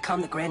ready to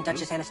become the Grand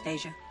Duchess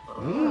Anastasia?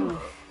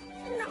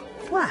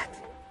 What?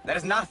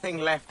 There's nothing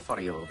left for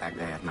you back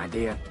there, my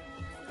dear.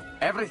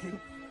 Everything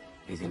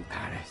is in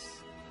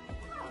Paris.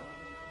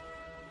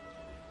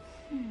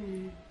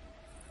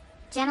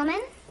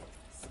 Gentlemen,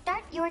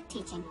 start your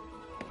teaching.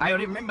 I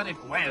remember it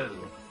well.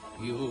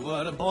 You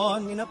were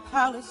born in a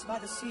palace by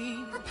the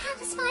sea. A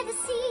palace by the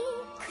sea.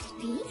 Could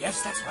it be?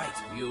 Yes, that's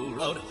right. You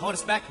rode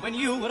horseback when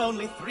you were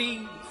only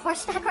 3.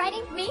 Horseback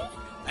riding? Me?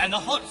 And the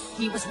horse.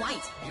 He was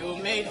white. You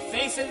made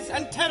faces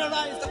and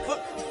terrorized the cook.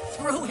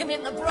 Threw him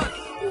in the brook.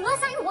 Was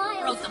I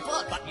wild? Wrote the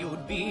book. But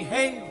you'd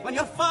behave when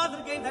your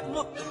father gave that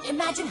look.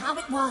 Imagine how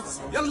it was.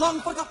 Your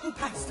long-forgotten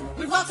past.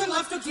 We've lots and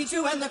lots to teach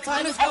you, and the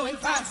time is going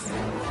fast.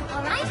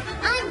 All right,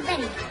 I'm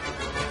ready.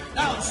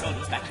 Now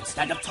shoulders back and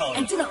stand up tall.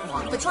 And do not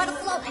walk, but try to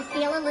float. I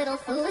feel a little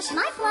foolish. Am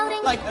I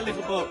floating? Like a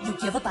little boat. You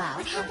give a bow.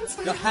 What happens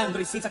now? Your hand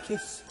receives a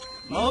kiss.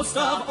 Most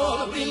of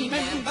all,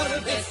 remember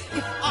this.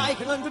 If I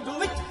can learn to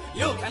do it,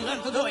 you can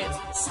learn to do it.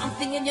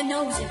 Something in your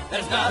nose.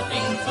 There's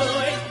nothing to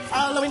it.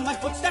 Follow in my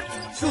footsteps,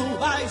 shoe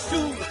by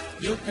shoe.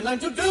 You can learn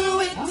to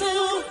do it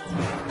too.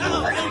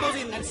 Now elbows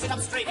in and sit up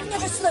straight. And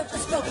never slurp the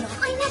stroke.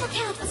 I never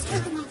count a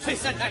stroganoff.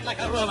 Twist that neck like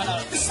a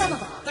Romanov. The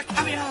samovar. The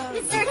caviar.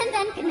 Dessert and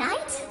then good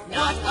night?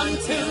 Not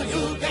until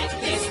you get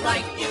this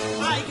right. If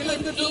I can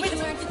learn to do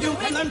it, you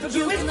can learn to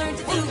do it.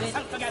 Pull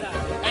yourself together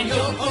and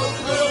you'll pull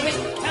through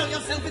it. Tell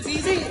yourself it's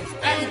easy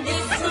and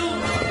it's true. You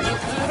can learn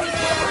to do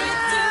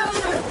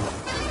it.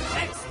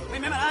 Next, we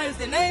memorize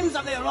the names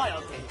of their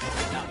royalty.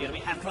 Now here we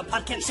have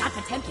Kropotkin, Shot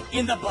Potemkin.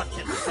 in the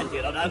Botkin. And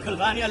dear old Uncle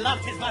Vanya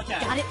loved his vodka.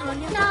 Got it,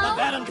 Anya? The No.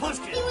 Baron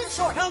Pushkin. He was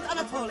short. Count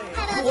Anatoly.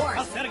 Had a- War.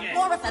 Oh, Sergei.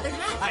 Wore a feathered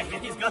hat. I hear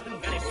he's gotten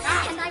very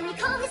fat. And I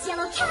recall his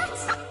yellow cat.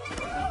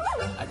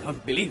 I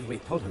don't believe we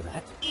told her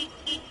that. If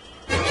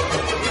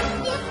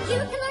you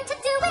can learn to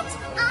do it,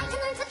 I can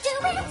learn to do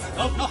it.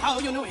 Don't know how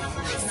you knew it. I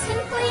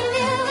simply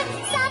knew it.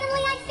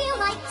 Suddenly I feel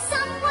like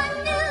someone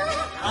new.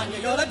 Anya,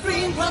 you're a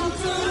dream come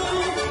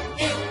true.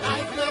 If I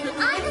can learn to do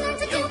I can learn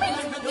to do it. you can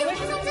learn to do You it.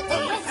 can learn to Pull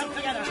do it. yourself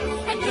together.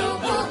 And you'll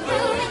pull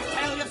through it.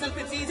 Tell yourself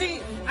it's easy.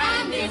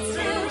 And it's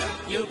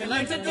true. You can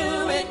learn to do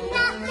it.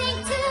 Nothing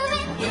to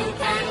it. You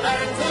can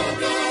learn to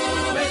do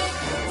it.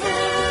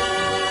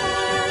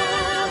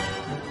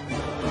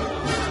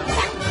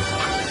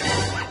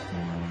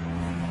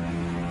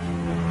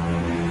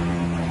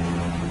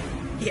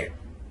 Here,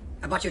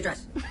 I bought you a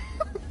dress.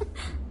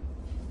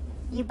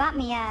 You bought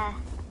me a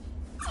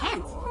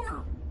tent.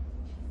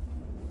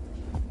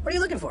 What are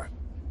you looking for?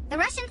 The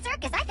Russian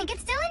circus. I think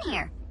it's still in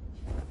here.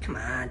 Come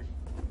on.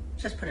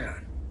 Just put it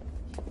on.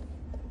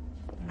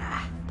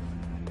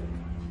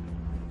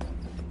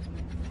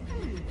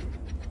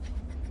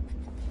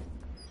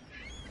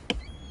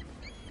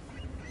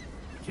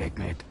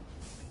 Checkmate.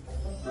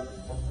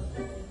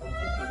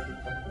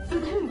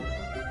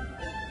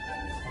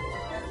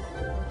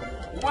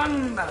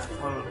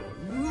 Wonderful,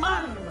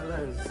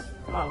 marvelous.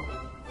 Oh.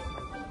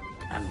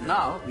 And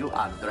now you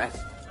are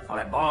dressed for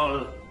a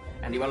ball,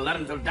 and you will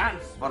learn to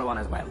dance for one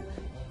as well.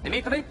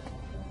 Dmitri?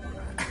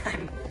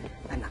 I'm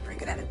not very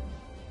good at it.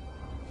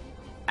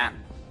 And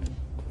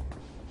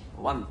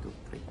 1, 2,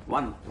 3.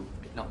 1, 2,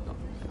 3. No,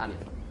 Anya.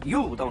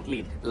 You don't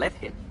lead. Let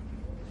him.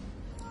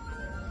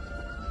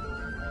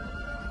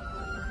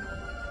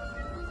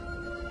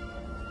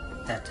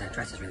 That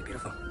dress is really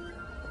beautiful.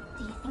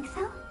 Do you think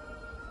so?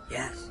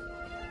 Yes.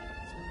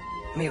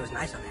 I mean, it was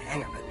nice on the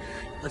hanger, but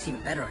it looks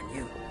even better on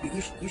you.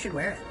 You should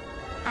wear it.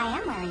 I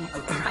am wearing it. Oh,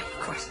 right, of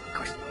course.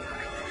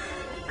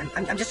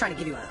 I'm just trying to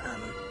give you a,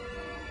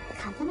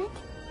 Compliment?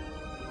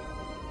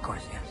 Of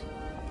course, yes.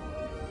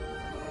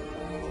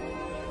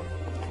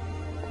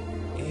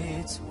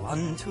 It's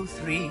 1, 2,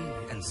 3,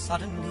 and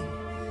suddenly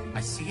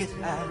I see it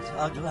at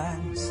a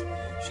glance.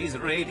 She's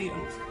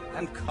radiant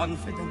and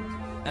confident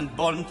and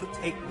born to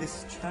take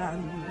this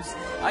chance.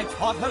 I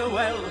taught her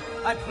well,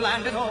 I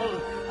planned it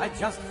all, I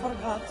just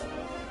forgot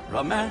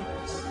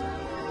romance.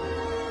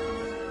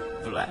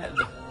 Vlad,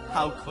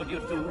 how could you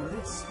do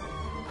this?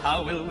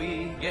 How will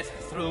we get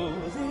through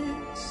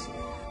this?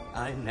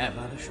 I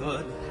never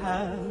should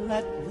have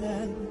let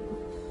them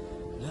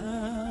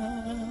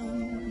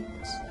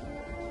dance.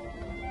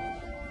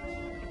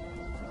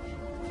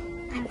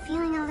 I'm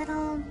feeling a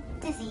little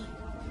dizzy.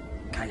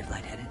 Kind of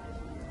lightheaded.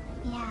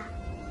 Yeah.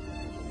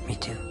 Me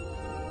too.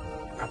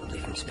 Probably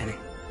from spinning.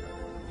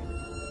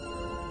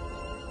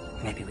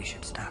 Maybe we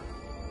should stop.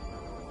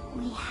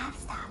 We have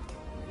stopped.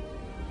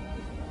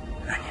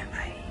 Anya,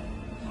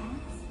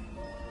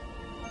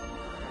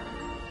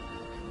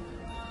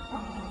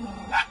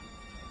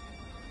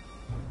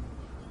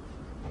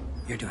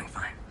 You're doing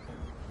fine.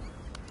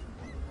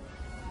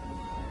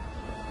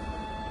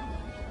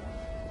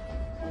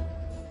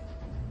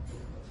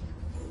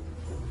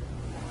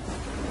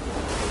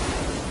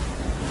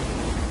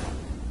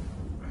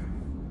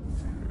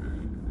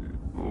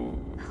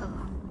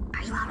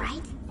 Are you all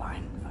right?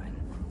 Fine.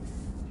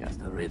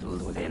 Just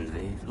riddled with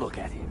envy. Look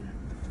at him.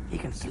 He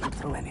can slip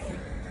through anything.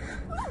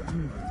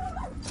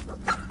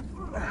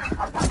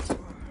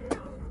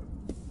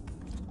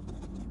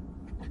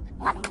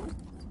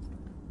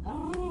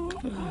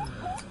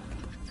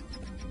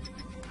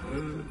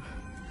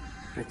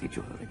 Pretty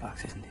jewelry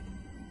box, isn't it?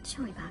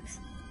 Jewelry box.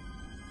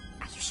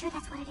 Are you sure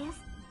that's what it is?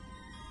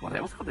 What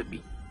else could it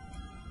be?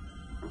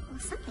 Well,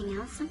 something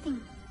else.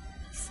 Something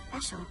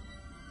special.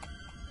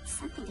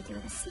 Something to do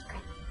with a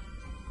secret.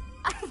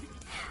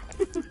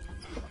 Is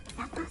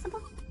that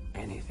possible?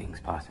 Anything's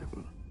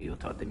possible. You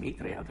taught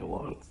Dmitri how to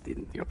waltz,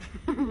 didn't you?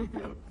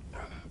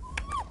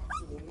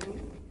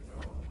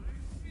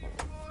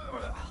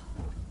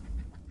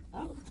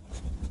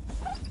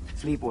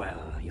 Sleep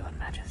well, Your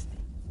Majesty.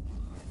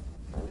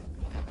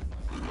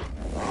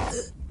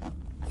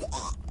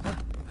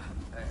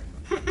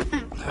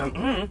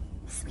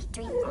 Sweet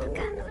dreams,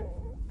 Luca.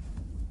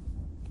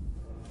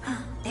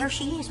 There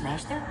she is,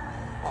 Master.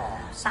 Oh,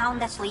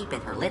 sound asleep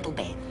in her little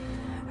bed.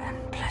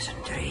 And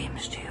pleasant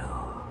dreams to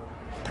you,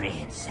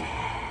 princess.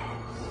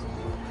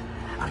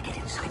 I'll get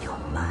inside your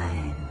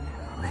mind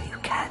where you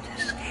can't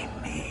escape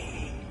me.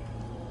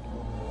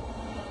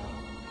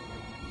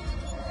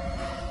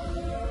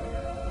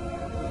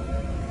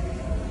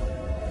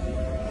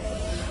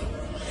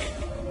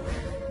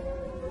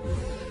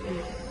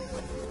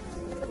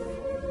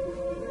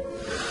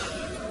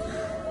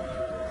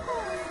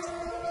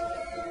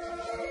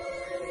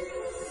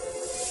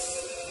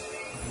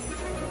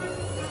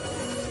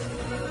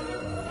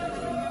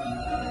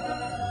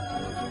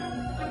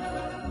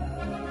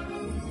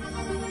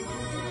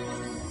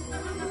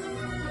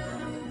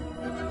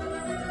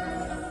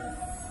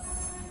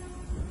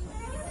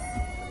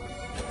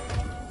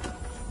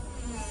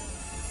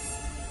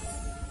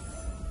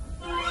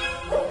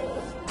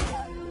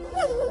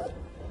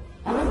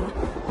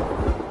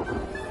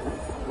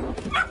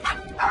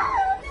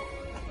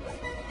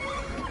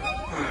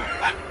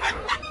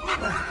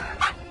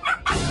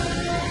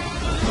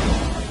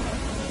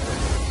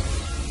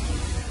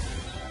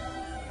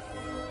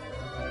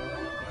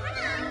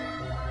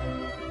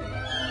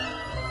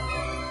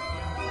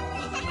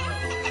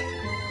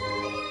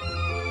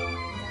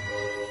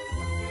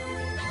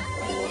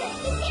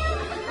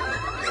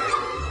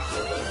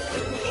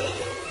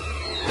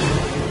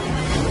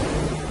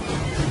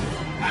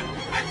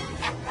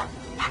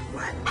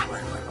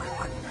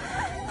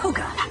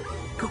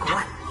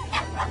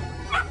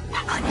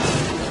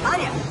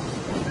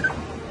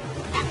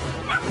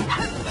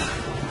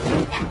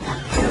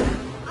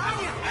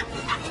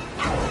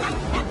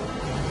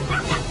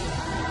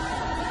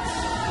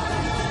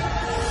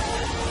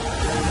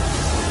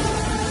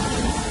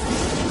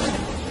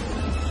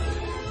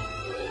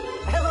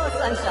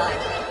 sunshine.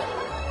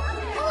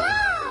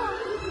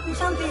 Hello!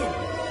 Jump in.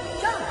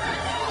 Jump.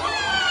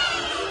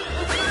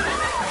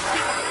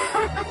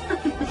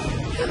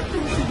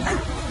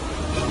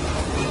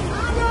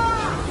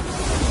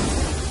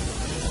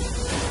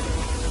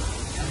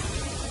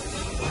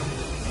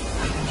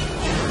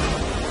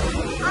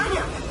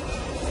 Anya!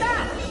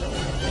 Stop!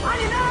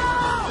 Anya, no!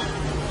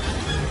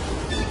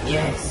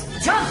 Yes,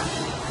 jump!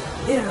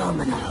 The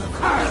Romanov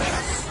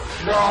curse!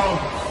 No!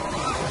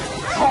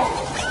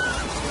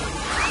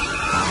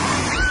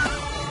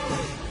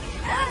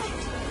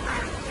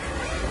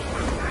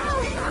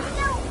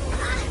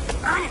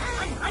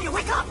 Anya,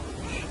 wake up!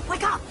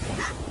 Wake up!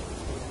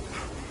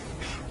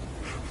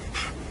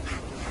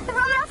 The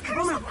Romanov curse!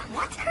 Romanov,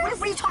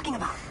 what are you talking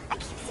about? I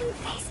keep seeing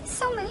faces,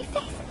 so many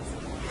faces.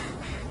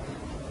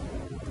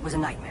 It was a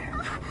nightmare.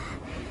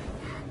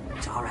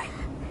 It's all right.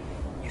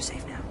 You're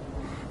safe now.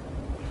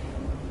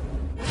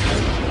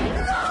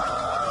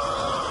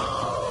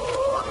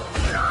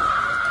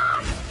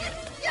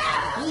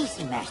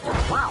 Easy, Master.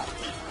 Wow.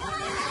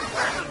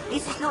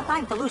 This is no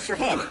time to lose your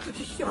head.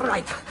 You're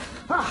right.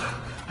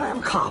 I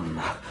am calm.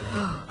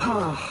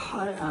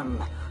 I am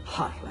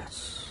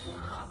heartless.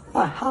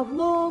 I have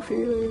no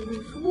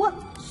feelings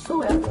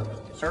whatsoever.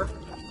 Sir?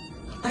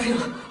 I feel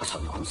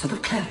some nonsense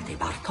of clarity,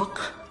 Bartok.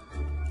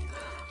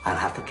 I'll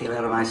have to kill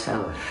her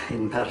myself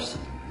in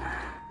person.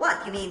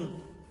 What, you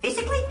mean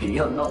physically?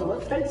 You know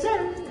what they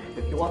said.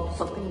 If you want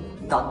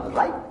something done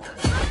right.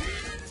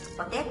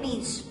 But that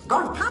means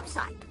gone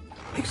topside.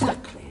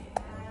 Exactly.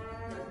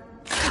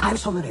 I have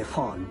so many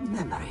fond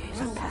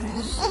memories of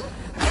Paris.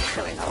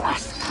 Killing the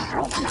last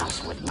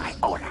Romanovs with my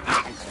own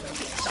hands would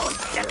be so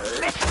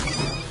delicious.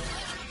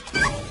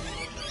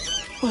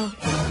 Well,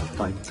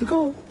 time to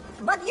go.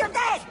 But you're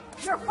dead!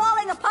 You're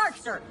falling apart,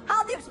 sir.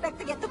 How do you expect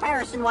to get to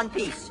Paris in one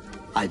piece?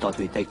 I thought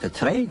we'd take the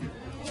train.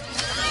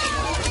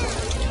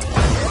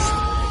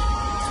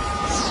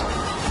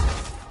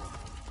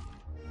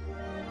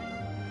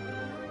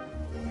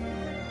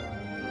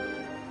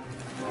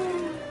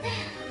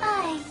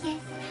 Yes,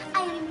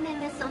 I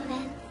remember so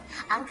well.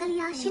 Uncle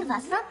Yashin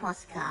was from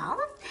Moscow.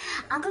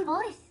 Uncle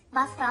Boris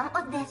was from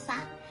Odessa.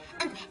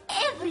 And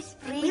every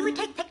spring... We would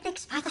take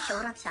picnics by the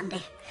shore on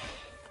Sunday.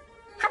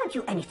 Haven't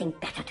you anything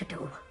better to do?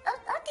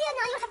 Oh dear,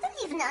 now you have to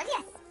leave now,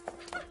 yes.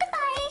 Goodbye.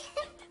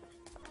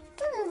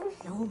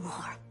 No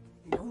more.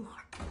 No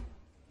more.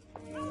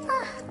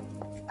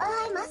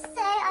 I must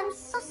say, I'm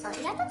so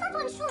sorry. I thought that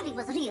one surely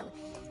was real.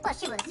 Well,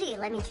 she was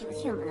real. I mean, she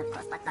was human, of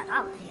course, but not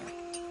our real.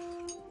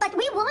 But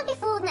we won't be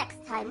fooled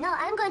next time. No,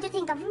 I'm going to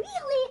think of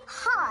really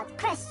hard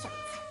questions.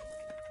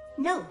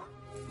 No.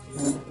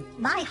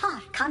 My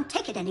heart can't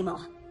take it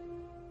anymore.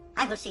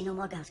 I will see no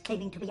more girls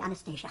claiming to be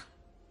Anastasia.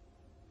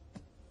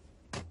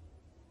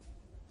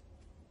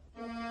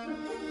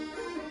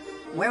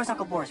 Where was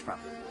Uncle Boris from?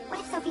 What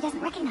if Sophie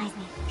doesn't recognize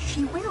me?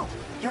 She will.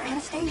 You're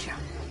Anastasia.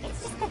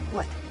 It's just that...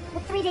 What?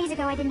 But 3 days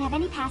ago, I didn't have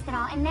any past at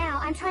all, and now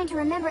I'm trying to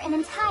remember an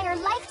entire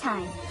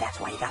lifetime. That's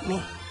why you got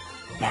me.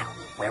 Now,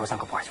 where was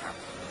Uncle Boris from?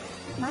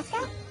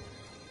 Moscow?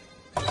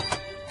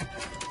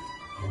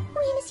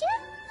 Oui, monsieur?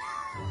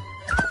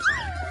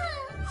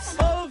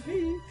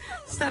 Sophie!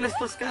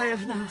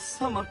 Stanislavskayevna,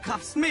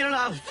 Samarkov,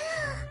 Smirnov!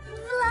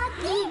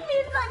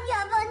 Vladimir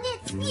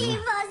Vanya-Vanitsky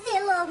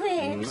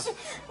Vasilovich!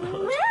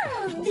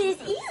 Well, this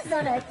is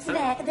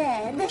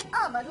unexpected.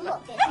 Oh, but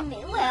look at me.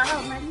 Where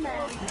are my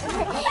nerves?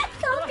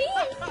 Come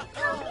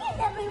in,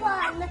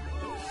 everyone.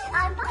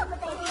 I'm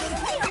palpitating with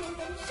feelings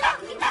and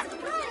shocking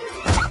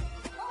surprise.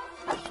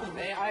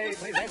 May I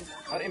present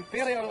Her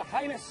Imperial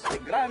Highness, the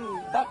Grand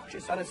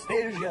Duchess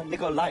Anastasia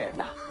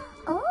Nikolaevna.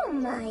 Oh,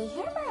 my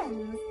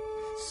heavens.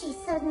 She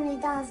certainly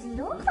does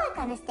look like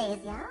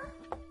Anastasia.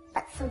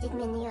 But so did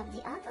many of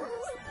the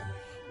others.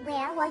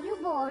 Where were you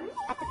born?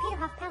 At the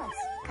Peterhof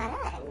Palace.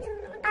 Correct.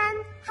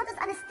 And how does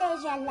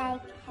Anastasia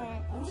like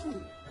her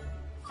tea?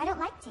 I don't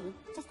like tea.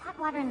 Just hot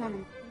water and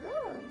lemon.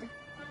 Good.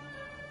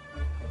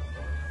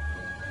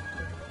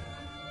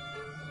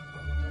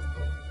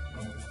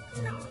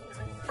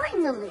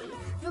 Finally,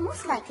 you'll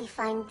most likely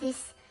find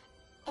this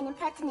an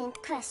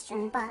impertinent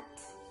question, but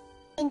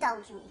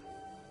indulge me.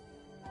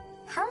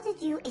 How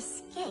did you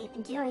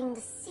escape during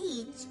the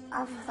siege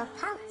of the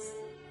palace?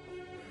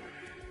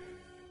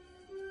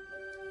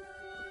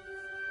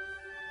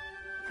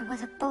 There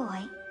was a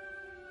boy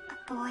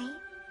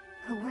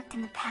who worked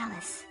in the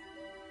palace.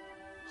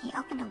 He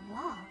opened a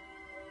wall.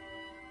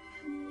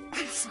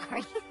 I'm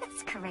sorry,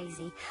 that's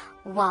crazy.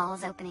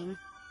 Walls opening.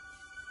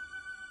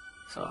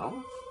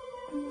 So,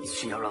 is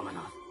she a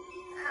Romanov?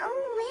 Oh,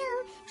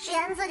 well, she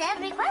answered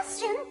every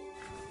question.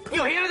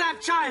 You hear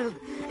that, child?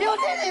 You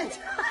did it!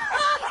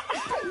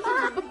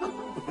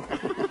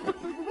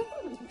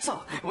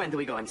 So, when do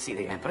we go and see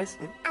the Empress?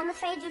 I'm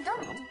afraid you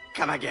don't.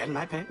 Come again,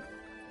 my pet.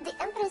 The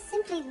Empress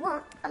simply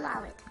won't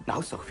allow it.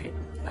 Now, Sophie,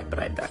 my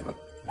bread diamond.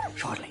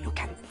 Surely you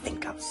can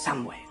think of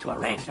some way to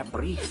arrange a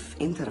brief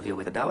interview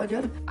with the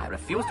Dowager. I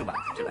refuse to bow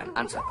till an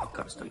answer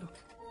occurs to you.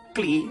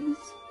 Please?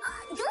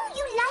 Do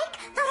you like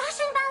the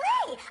Russian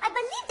ballet? I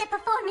believe they're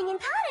performing in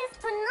Paris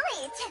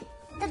tonight.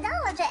 The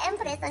Dowager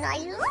Empress and I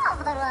love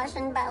the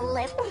Russian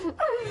ballet.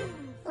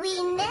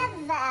 We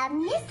never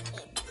miss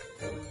it.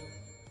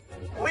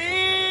 We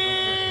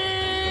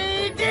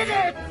did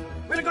it!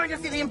 We're going to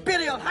see the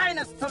Imperial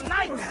Highness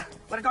tonight.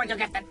 We're going to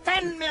get the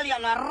 10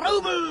 million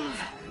rubles.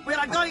 We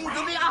are going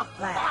to be a...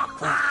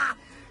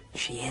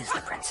 She is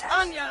the princess.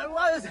 Anya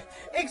was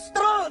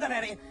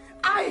extraordinary.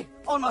 I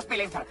almost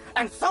believed her.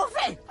 And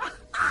Sophie...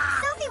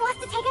 Sophie wants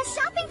to take us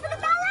shopping for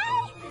the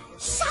ballet.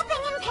 Shopping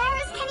in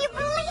Paris, can you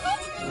believe it?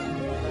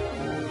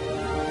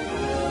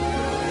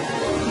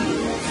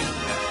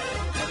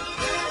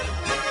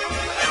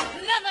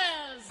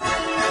 Lovers!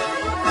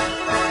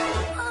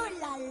 Oh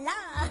la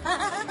la!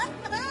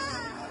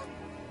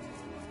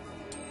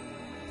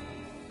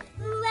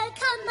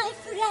 Welcome, my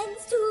friends,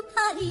 to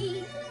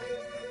Paris.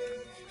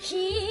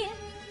 Here,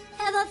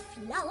 have a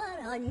flower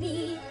on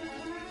me.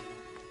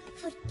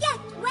 Forget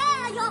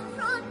where you're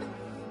from.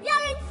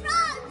 You're in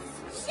France,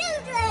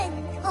 children,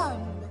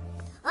 come.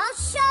 I'll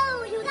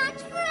show you that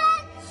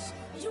French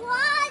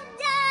joie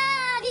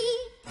d'Arry.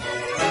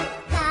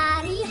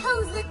 Paris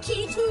holds the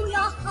key to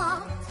your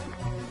heart,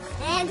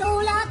 and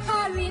all our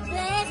Paris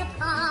plays a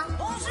part.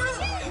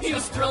 You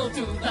stroll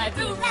to the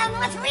Louvre And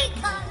what we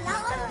call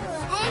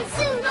love, and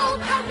soon all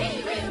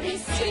Paris will be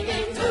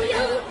singing to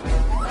you.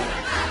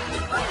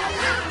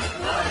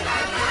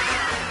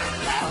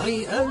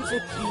 Paris holds the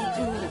key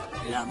to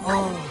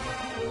l'amour.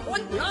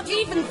 But not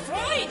even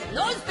Freud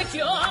knows the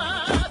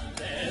cure.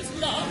 There's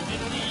love in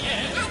the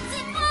air. That's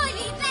it,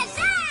 Molly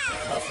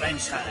Bézard. The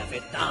French have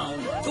it down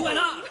to an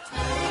art.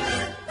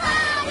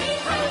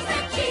 Paris holds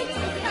the key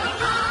to your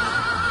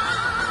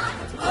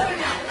heart.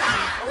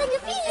 When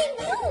you're feeling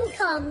blue,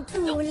 come to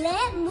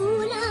Les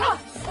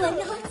Moulins. When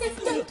the heart says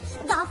don't,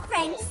 the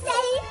French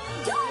say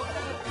do.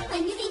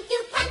 When you think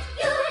you can't,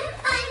 you'll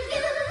find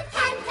you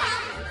can.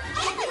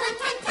 Everyone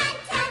can.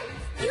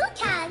 You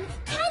can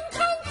too.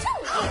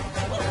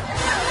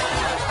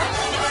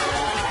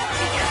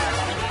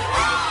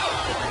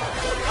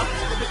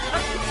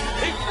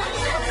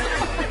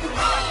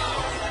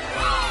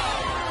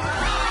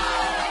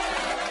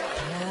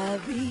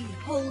 Paris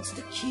holds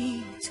the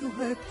key to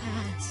her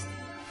past.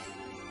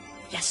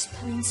 Yes,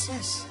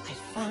 princess, I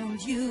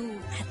found you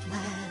at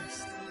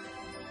last.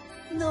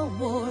 No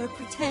more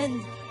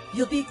pretend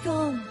you'll be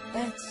gone,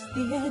 that's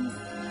the end.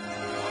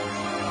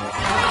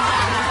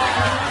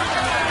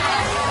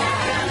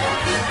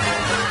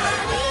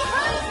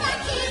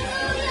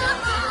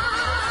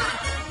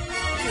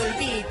 You'll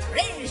be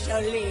très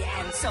jolie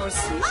and so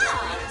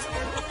smart.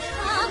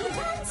 Come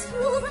dance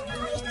through the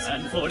night.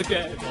 And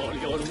forget all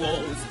your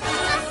woes.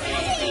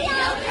 See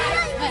our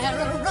light. Where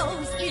a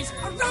rose is a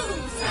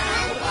rose.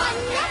 And one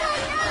never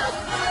knows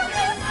who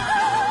is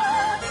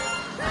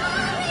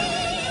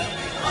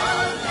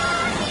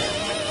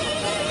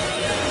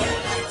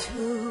who.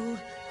 To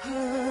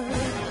her.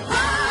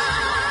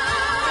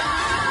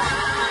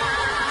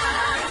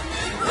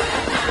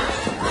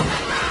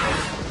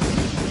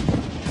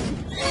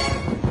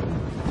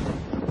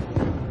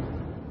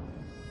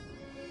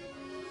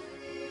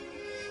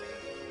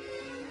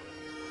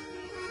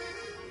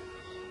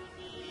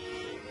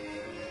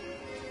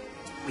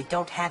 We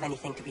don't have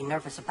anything to be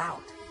nervous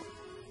about.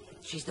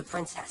 She's the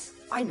princess.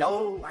 I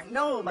know, but...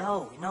 No,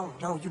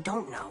 you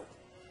don't know.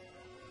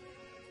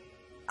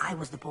 I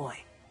was the boy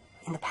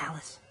in the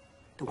palace,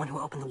 the one who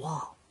opened the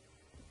wall.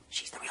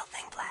 She's the real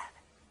thing, Vlad.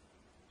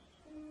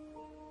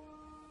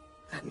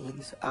 That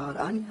means our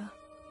Anya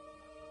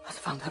has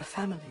found her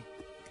family.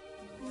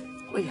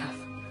 We have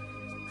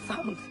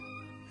found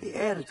the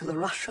heir to the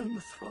Russian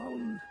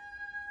throne.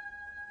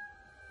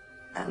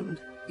 And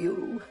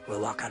you...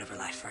 We'll walk out of her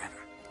life forever.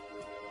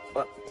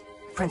 What?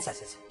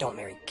 Princesses don't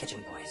marry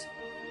kitchen boys.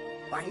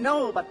 I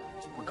know, but...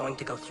 We're going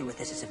to go through with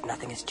this as if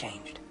nothing has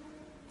changed.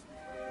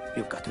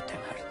 You've got to tell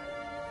her.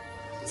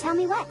 Tell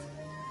me what?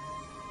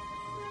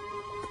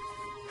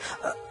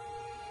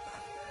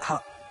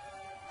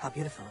 How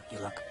beautiful you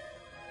look.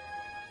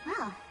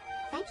 Wow,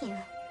 thank you.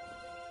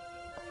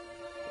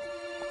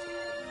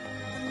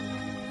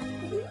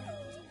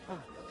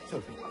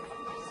 Sophie.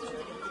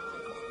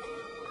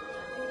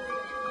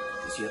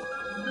 It's you.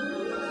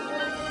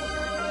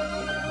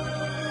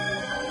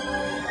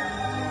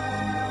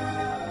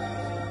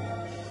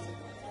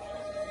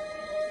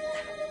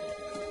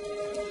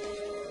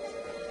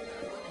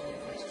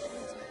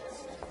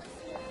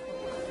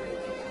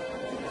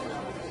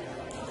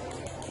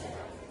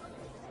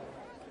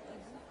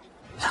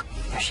 Look,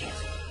 there she is.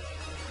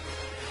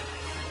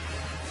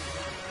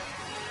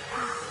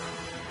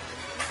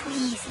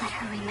 Please let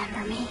her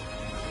remember me.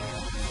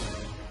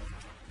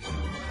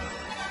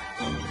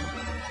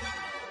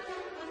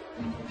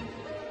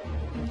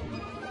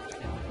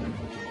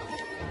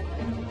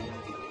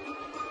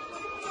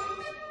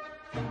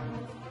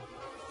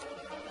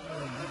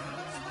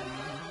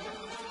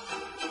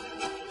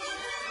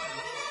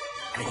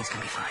 Everything's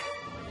gonna be fine.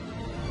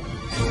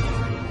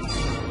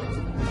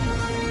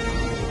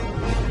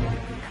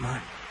 Come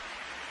on.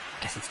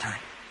 Guess it's time.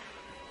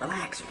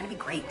 Relax, you're gonna be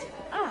great.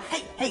 Oh,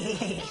 Hey.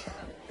 Take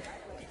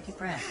a deep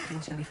breath.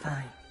 Everything's gonna be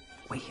fine.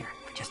 Wait here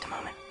for just a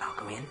moment. I'll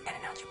go in and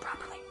announce you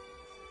properly.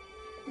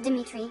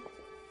 Dimitri,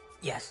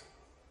 Yes?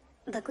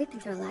 look, we've been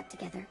through a lot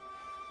together.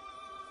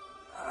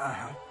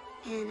 Uh-huh.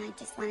 And I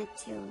just wanted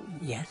to,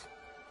 Yes?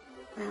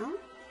 well,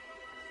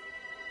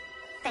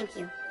 thank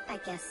you, I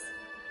guess.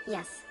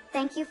 Yes,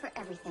 thank you for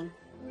everything.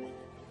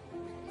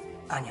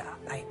 Anya,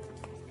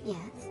 Yes?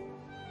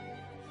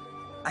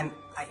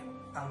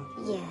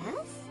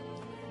 Yes?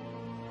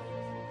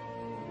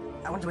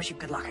 I want to wish you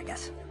good luck, I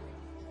guess.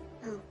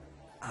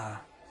 Oh.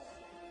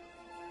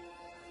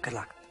 Good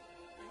luck.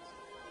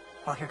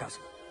 Well, here goes.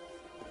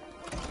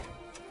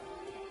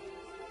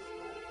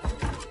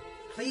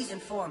 Please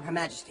inform Her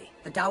Majesty,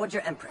 the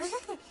Dowager Empress,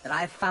 that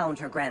I have found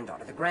her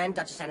granddaughter, the Grand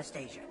Duchess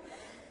Anastasia.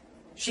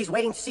 She's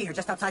waiting to see her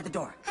just outside the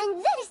door. I'm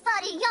very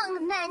sorry,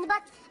 young man,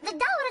 but the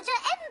Dowager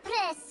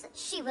Empress,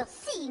 she will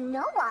see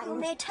no one. You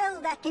may tell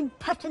that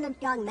impertinent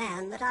young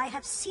man that I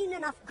have seen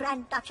enough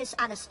Grand Duchess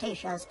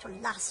Anastasias to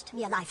last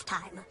me a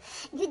lifetime.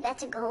 You'd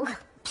better go.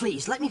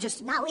 Please, let me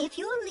just... Now, if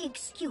you'll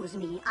excuse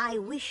me, I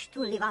wish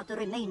to live out the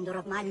remainder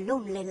of my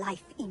lonely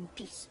life in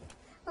peace.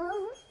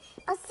 Oh,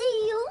 I'll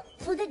see you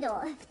through the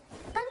door.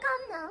 Come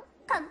now.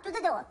 Come to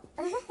the door.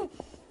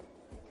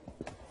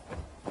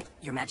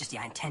 Your Majesty,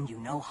 I intend you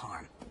no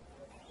harm.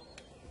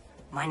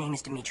 My name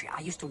is Dimitri.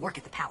 I used to work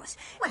at the palace.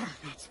 Well,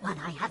 that's one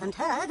I haven't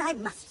heard, I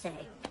must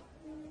say.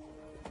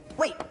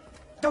 Wait!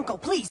 Don't go,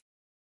 please!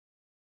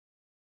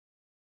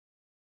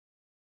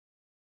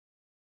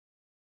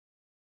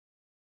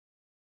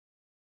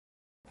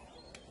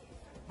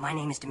 My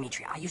name is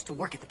Dimitri. I used to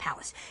work at the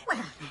palace.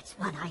 Well, that's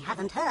one I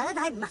haven't heard,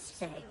 I must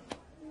say.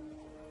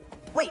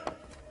 Wait!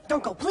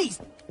 Don't go, please!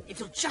 If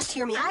you'll just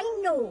hear me... I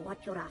know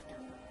what you're after.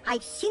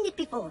 I've seen it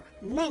before.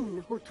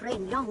 Men who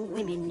train young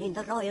women in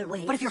the royal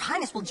way. But if your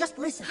highness will just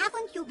listen...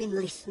 Haven't you been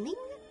listening?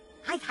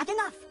 I've had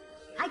enough.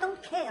 I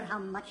don't care how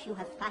much you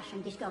have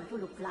fashioned this girl to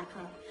look like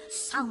her,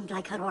 sound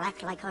like her, or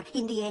act like her.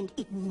 In the end,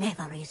 it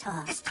never is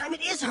her. This time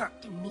it is her!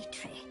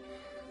 Dimitri,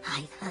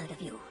 I've heard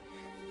of you.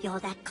 You're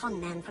that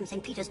con man from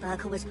St. Petersburg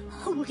who was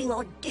holding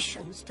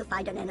auditions to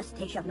find an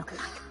Anastasia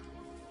lookalike.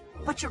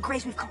 But, Your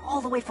Grace, we've come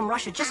all the way from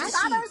Russia just to see...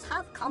 And others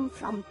have come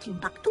from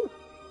Timbuktu.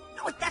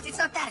 No, it's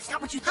not that. It's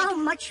not what you think. How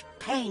much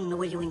pain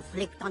will you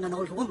inflict on an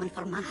old woman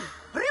for money?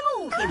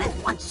 Remove him at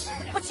once.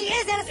 But she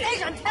is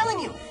Anastasia, I'm telling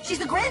you. She's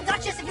the Grand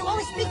Duchess. If you'll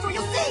only speak to her,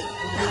 you'll see.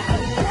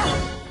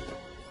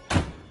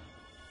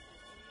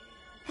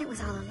 It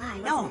was all a lie,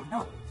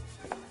 No.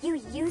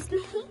 You used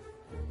me?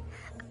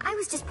 I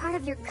was just part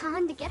of your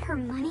con to get her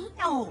money?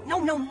 No.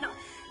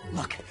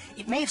 Look,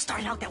 it may have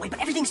started out that way, but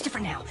everything's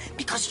different now.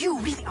 Because you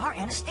really are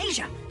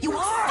Anastasia. You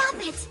are!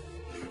 Stop it!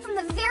 From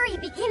the very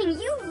beginning,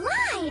 you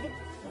lied!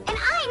 And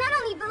I not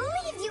only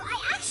believed you, I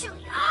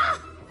actually...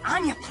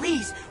 Anya,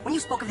 please! When you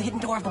spoke of the hidden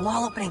door of the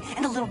wall opening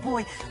and the little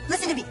boy,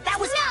 listen to me, that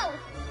was... No!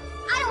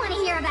 I don't want to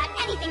hear about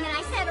anything that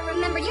I said or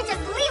remember. You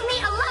just leave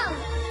me alone!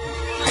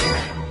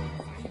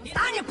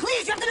 Anya,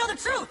 please! You have to know the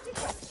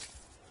truth!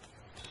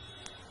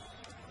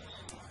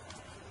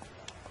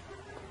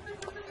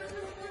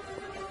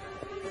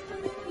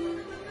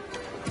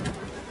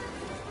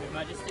 Your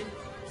Majesty?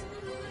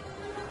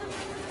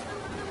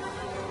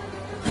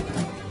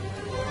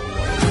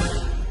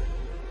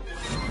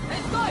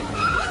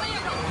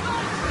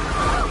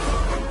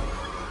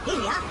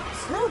 Ilya,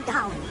 slow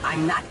down.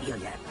 I'm not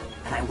Ilya,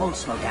 and I won't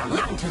slow down,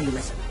 not until you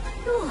listen.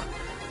 Oh,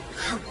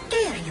 how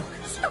dare you!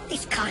 Stop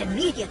this car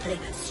immediately!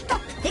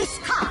 Stop this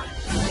car!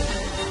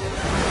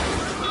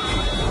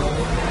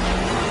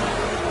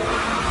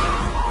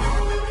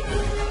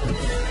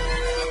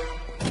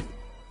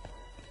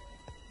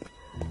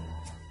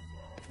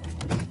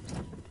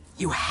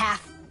 You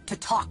have to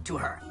talk to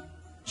her.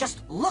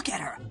 Just look at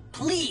her,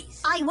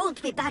 please. I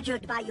won't be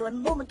badgered by you a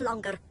moment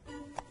longer.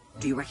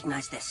 Do you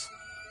recognize this?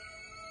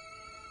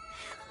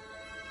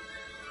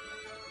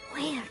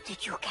 Where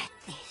did you get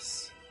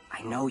this?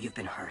 I know you've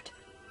been hurt,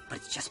 but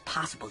it's just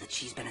possible that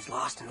she's been as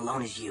lost and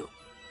alone as you.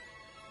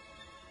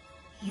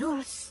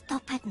 You'll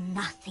stop at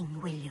nothing,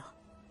 will you?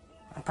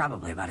 I'm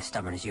probably about as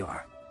stubborn as you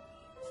are.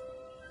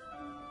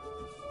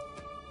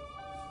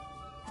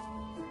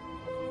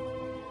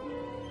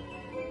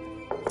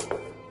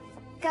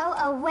 Go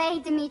away,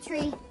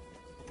 Dimitri.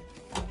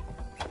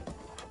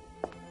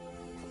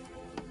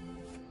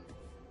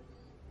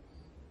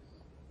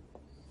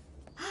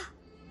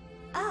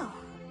 Oh,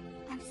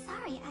 I'm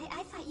sorry.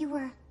 I thought you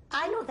were...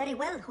 I know very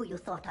well who you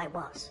thought I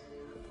was.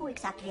 Who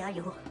exactly are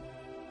you?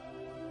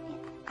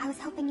 I was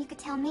hoping you could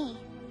tell me.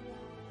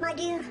 My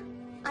dear,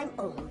 I'm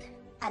old,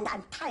 and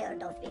I'm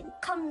tired of being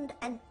conned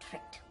and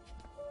tricked.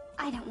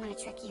 I don't want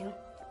to trick you.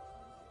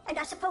 And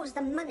I suppose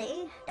the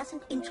money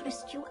doesn't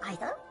interest you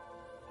either?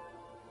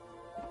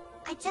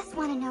 I just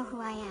want to know who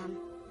I am.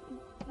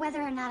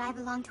 Whether or not I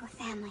belong to a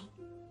family.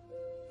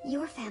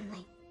 Your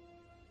family.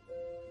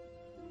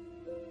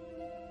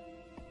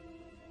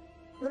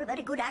 You're a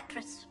very good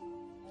actress.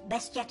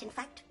 Best yet, in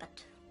fact,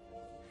 but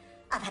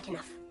I've had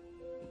enough.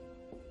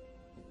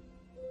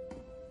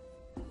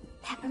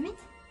 Peppermint?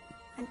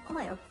 And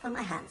oil for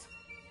my hands.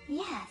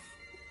 Yes.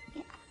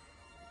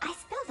 I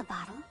spilled a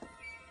bottle.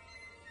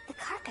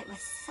 was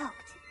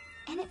soaked,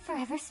 and it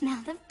forever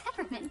smelled of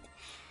peppermint.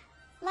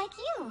 Like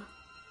you.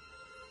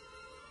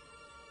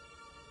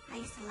 I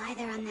used to lie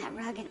there on that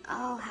rug, and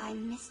oh, how I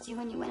missed you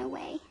when you went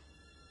away.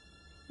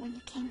 When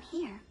you came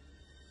here,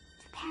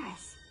 to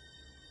Paris.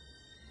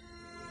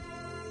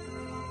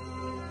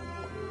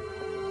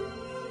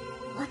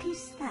 What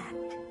is that?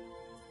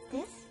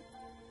 This?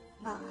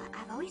 Well,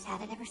 I've always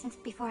had it ever since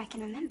before I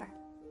can remember.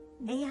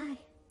 May I?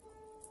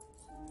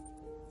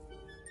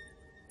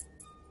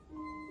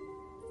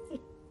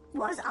 It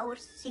was our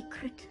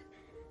secret.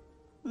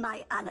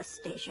 My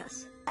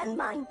Anastasia's and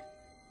mine.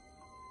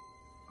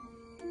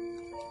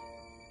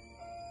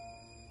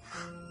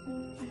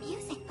 The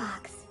music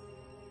box.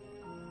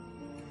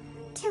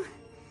 To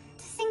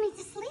sing me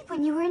to sleep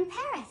when you were in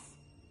Paris.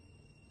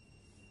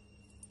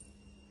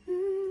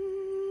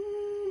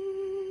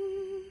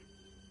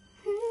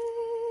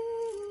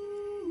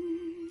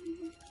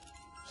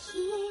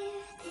 Hear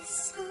this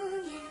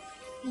song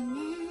and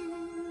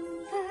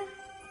remember,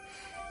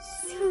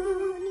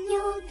 soon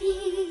you'll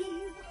be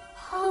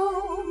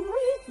home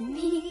with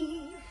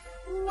me.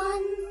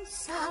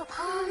 Once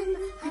upon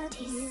a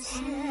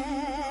December.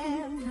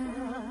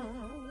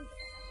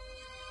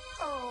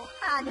 Oh,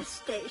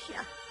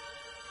 Anastasia.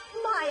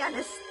 My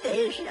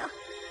Anastasia.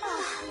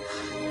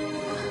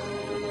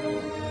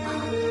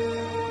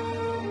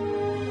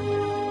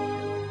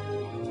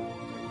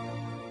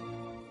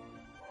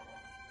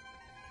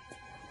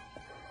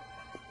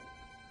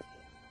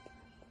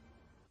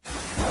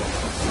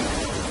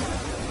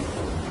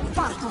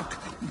 Bartok,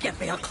 get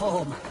me a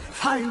comb.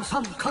 Find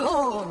some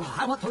cologne.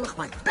 I want to look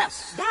my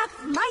best. That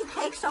might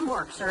take some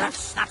work, sir.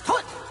 That's not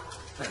good.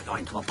 We're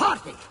going to a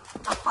party.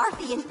 A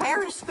party in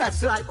Paris?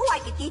 That's right. Oh, I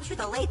could teach you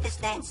the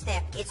latest dance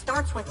step. It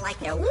starts with like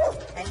a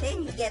whoop, and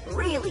then you get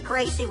really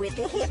crazy with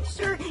the hips,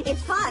 sir.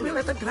 It's fun. We'll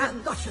let the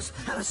Grand Duchess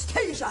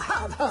Anastasia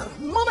have her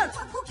moment.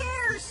 But who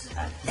cares?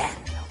 And then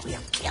we'll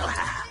kill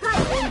her.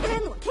 And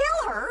then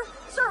kill her?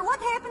 Sir, what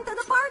happened to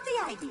the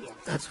party idea?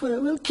 That's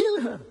where we'll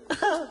kill her.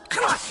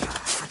 Crush her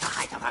at the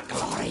height of her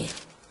glory.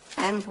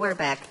 And we're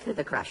back to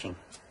the crushing.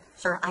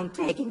 Sir, I'm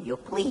begging you,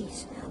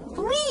 please.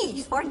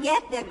 Please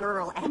forget the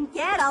girl and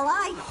get a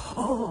life.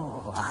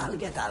 Oh, I'll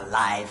get a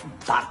life,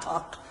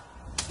 Bartok.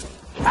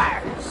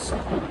 Paris.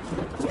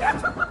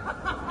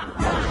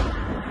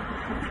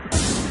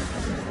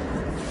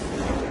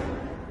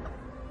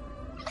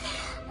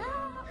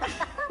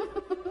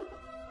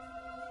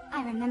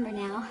 I remember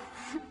now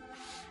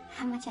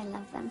how much I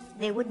love them.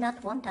 They would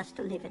not want us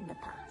to live in the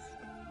past.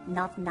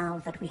 Not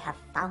now that we have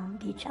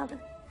found each other.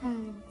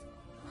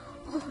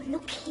 Oh,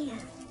 look here.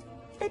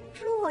 The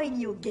drawing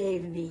you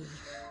gave me.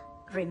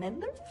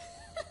 Remember?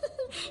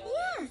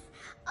 Yes.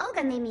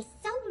 Olga made me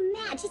so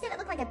mad. She said it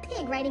looked like a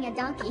pig riding a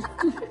donkey.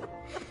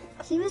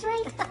 She was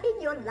right.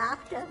 In your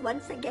laughter,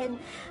 once again,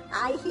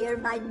 I hear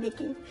my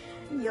Mickey,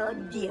 your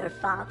dear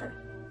father.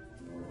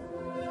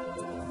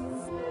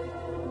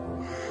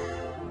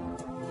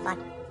 But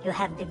you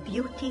have the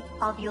beauty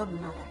of your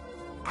mother,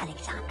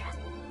 Alexandra,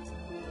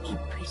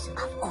 Empress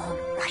of all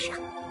Russia.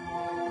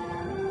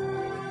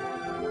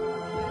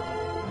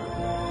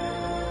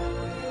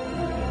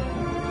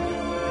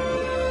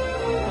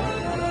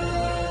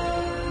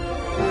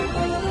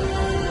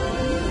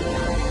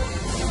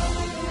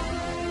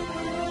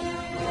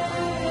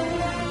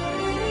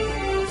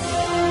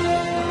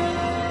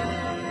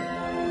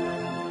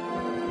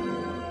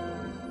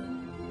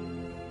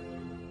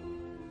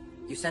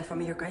 You sent for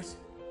me, Your Grace?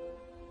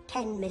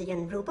 10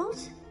 million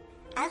rubles,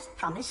 as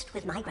promised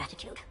with my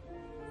gratitude.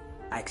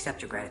 I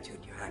accept your gratitude,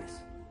 Your Highness.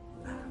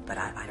 But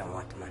I don't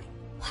want the money.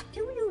 What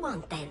do you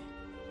want, then?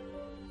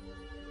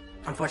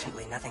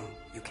 Unfortunately, nothing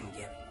you can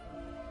give.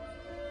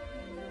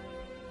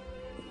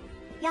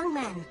 Young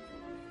man,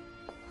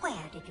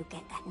 where did you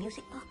get that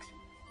music box?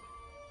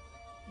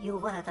 You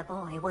were the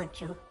boy, weren't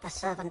you? The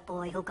servant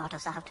boy who got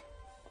us out.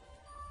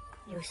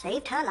 You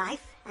saved her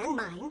life and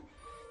mine,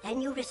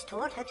 then you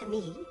restored her to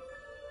me.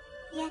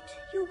 Yet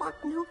you want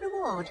no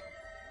reward.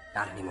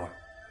 Not anymore.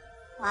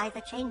 Why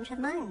the change of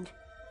mind?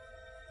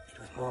 It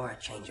was more a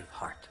change of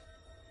heart.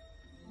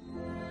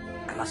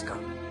 I must go.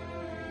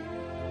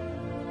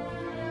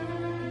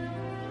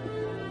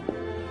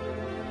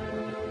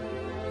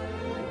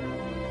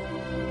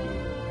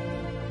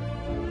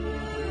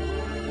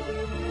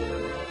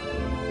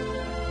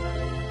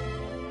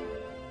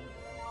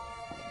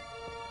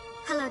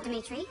 Hello,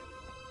 Dmitri.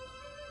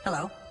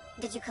 Hello.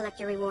 Did you collect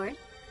your reward?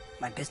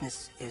 My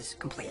business is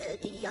complete.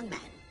 Young man,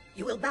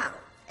 you will bow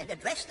and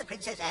address the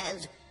princess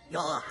as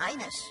Your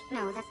Highness.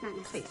 No, that's not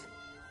necessary. Please.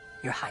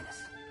 Your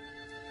Highness.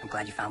 I'm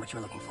glad you found what you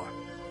were looking for.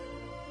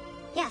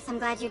 Yes, I'm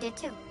glad you did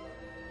too.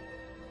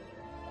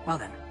 Well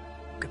then,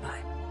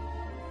 goodbye,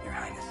 Your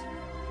Highness.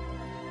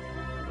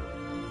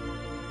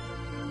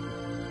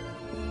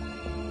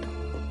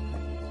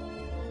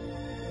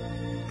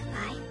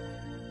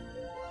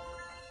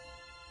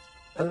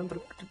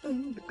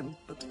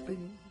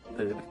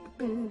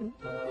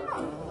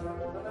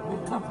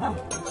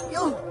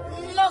 You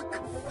look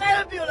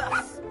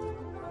fabulous!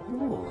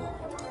 Ooh.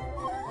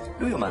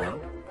 Do you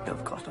mind?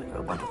 Of course not. You're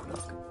a wonderful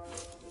dog.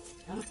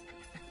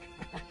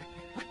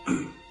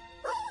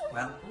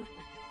 Well,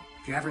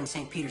 if you're ever in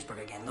St. Petersburg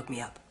again, look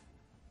me up.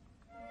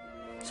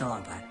 So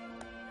long, Vlad.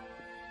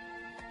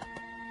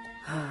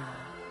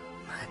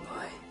 My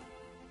boy.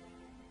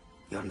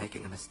 You're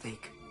making a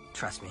mistake.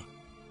 Trust me.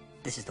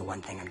 This is the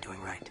one thing I'm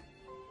doing right.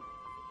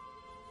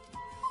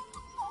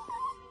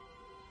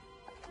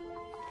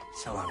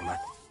 So long, Mutt.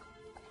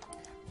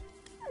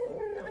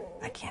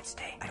 I can't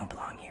stay. I don't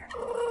belong here.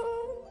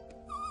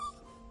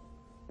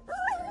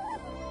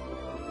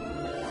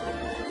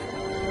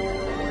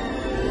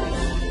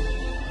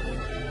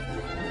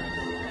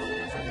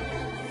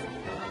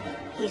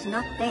 He's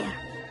not there.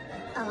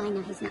 Oh, I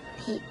know he's not.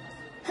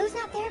 Who's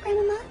not there,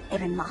 Grandmama? A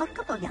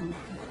remarkable young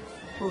man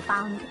who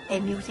found a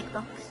music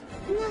box.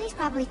 No, he's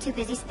probably too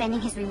busy spending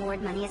his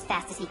reward money as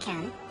fast as he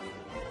can.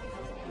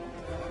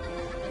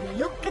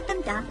 Look at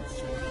them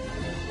dance.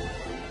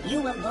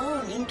 You were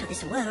born into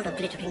this world of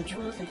glittering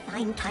jewels and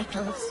fine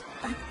titles,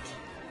 but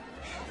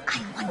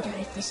I wonder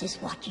if this is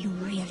what you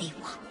really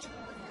want.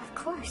 Of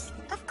course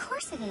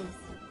it is.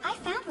 I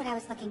found what I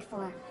was looking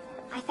for.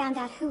 I found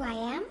out who I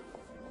am.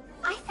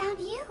 I found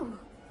you.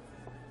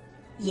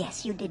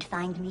 Yes, you did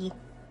find me,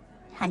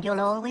 and you'll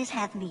always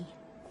have me.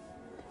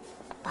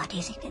 But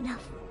is it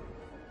enough?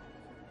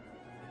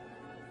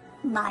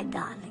 My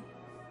darling.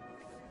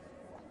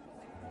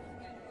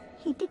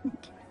 He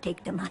didn't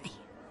take the money.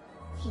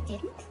 He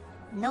didn't?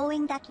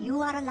 Knowing that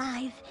you are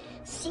alive,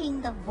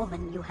 seeing the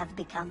woman you have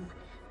become,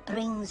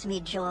 brings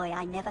me joy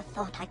I never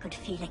thought I could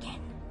feel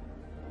again.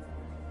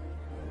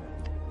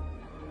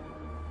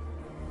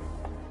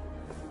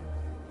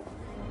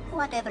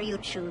 Whatever you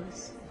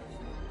choose,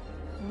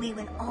 we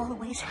will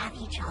always have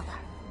each other.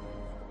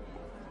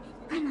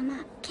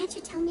 Grandmama, can't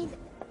you tell me that...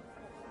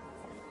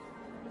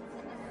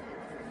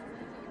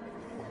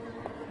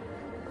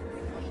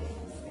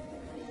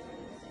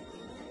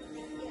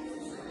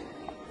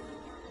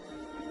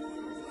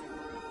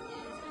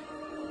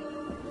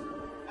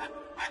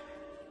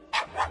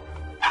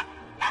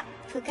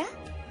 Fuga?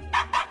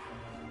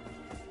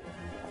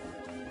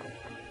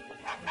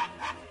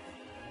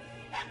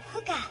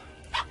 Fuga!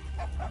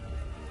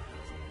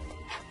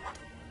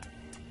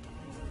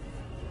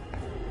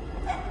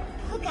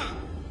 Fuga!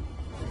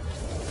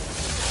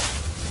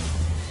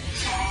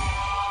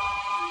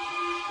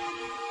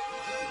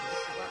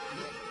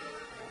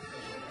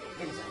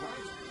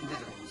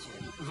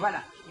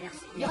 Voilà.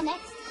 Merci. You're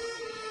next.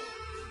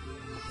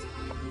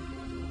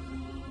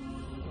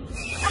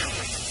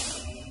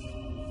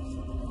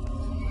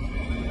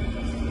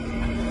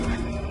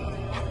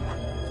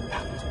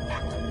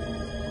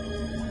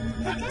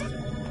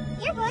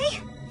 Here, boy.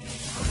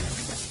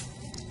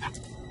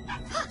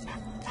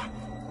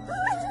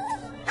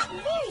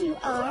 There you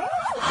are.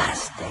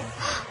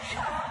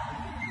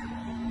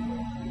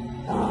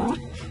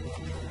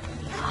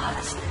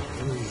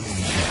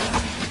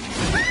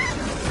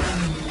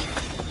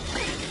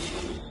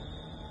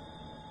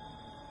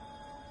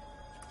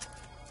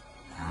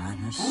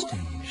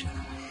 Anastasia.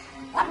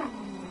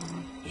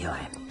 Your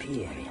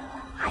Imperial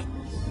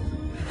Highness.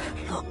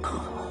 Look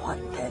what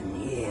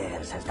 10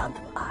 years has done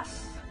to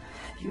us.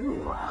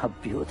 You, a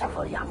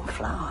beautiful young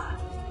flower.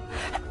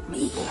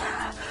 Me,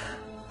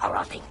 a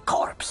rotting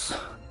corpse.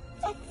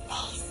 That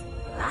face.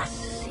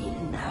 Last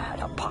seen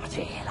at a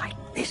party like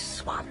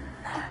this one.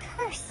 A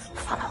curse.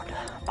 Followed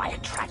by a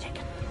tragic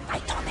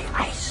night on the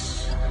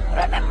ice.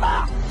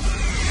 Remember?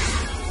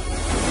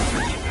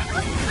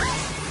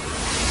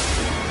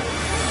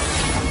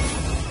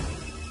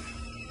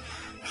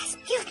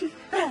 Rasputin.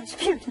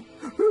 Rasputin.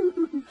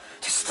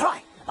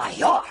 Destroyed by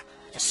your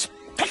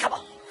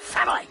despicable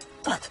family.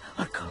 But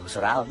what goes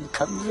around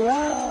comes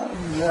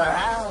around,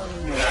 around.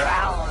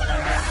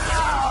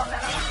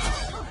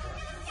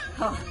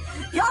 Oh,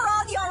 you're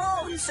on your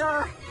own,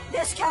 sir.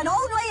 This can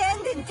only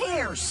end in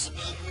tears.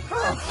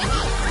 I'm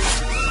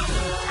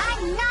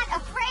not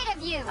afraid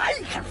of you. I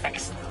can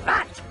fix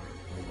that.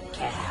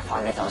 Care for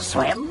a little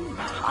swim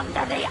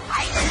under the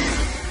ice?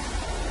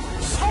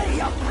 Say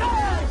your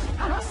prayers,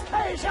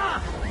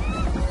 Anastasia!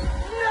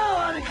 No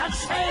one can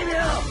save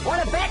you!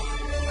 Want a bet?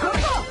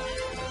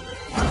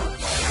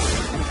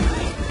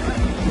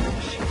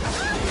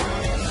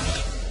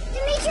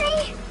 Dimitri!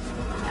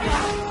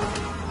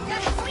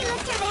 We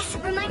looked through this.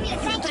 Remind me to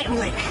thank you.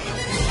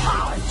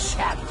 How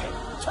enchanting!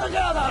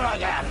 Together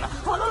again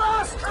for the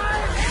last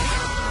time!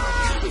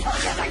 You'll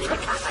get a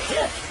kick out of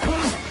here!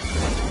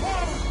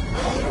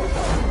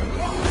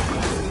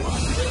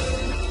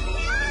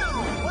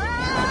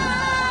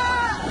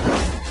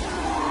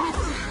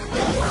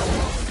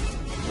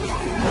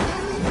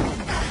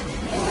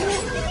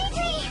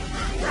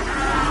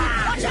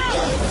 Watch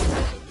out!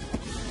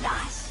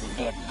 Das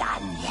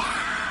Vidania,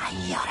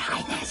 Your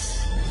Highness.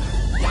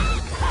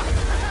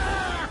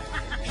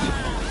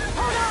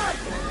 Hold on!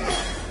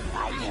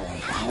 Finally,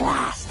 the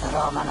last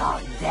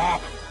Romanov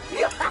dead.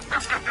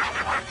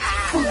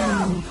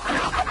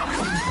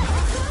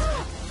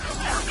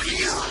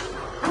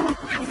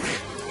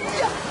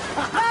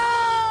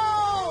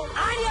 Oh!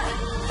 Anya!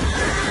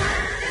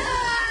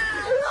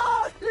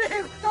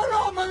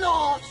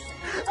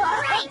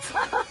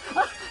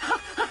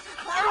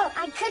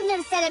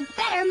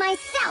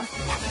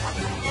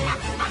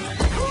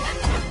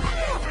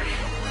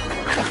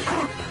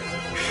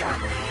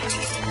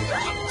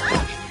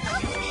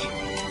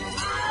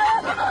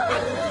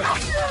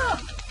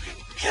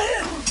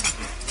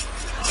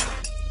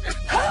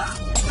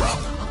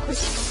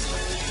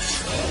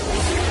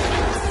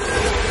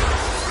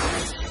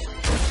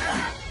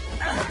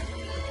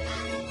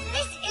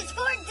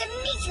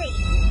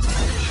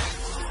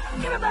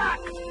 Give it back!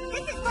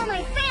 This is for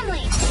my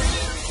family!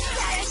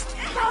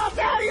 I'll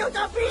tear you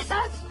to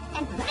pieces!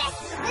 And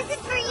this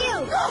is for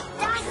you!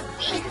 Das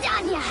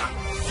Vidanya!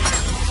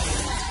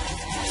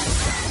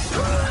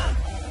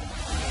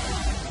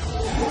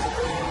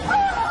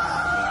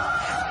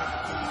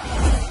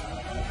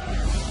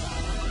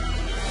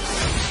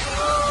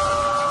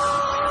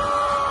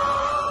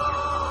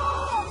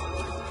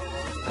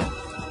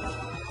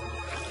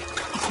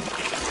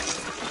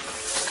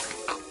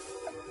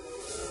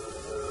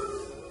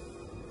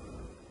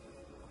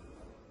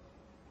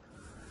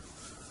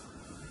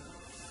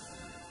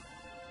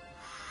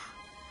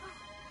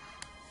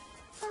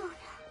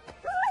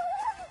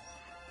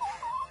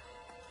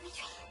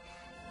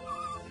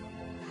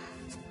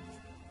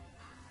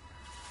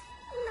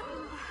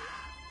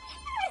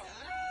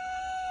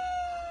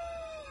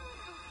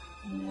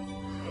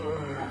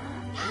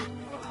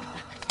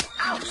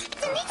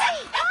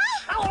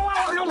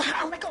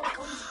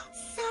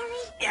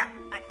 Yeah,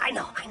 I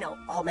know.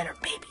 All men are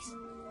babies.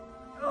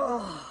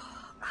 Oh.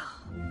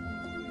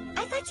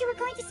 I thought you were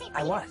going to say...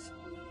 I was.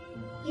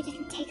 You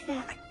didn't take the...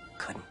 I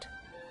couldn't.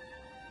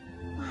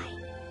 Why?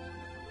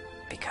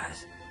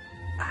 Because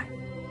I...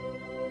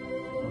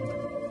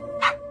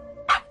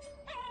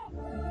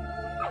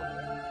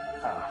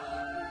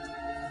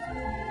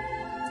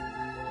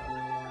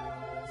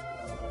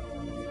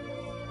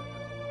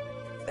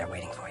 They're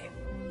waiting for you.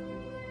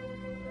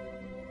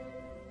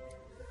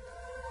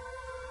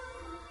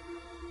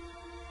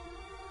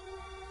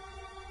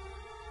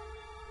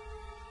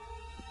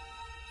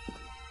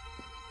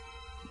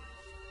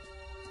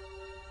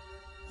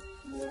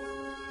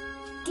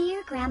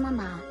 Dear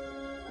Grandmama,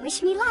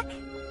 wish me luck.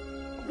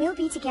 We'll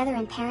be together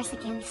in Paris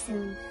again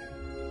soon.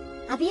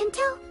 A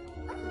bientôt.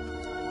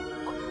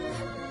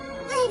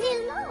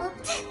 Lady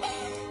Lot,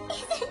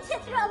 isn't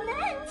it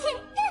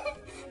romantic?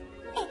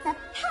 It's a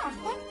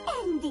perfect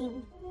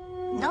ending.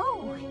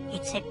 No,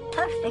 it's a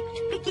perfect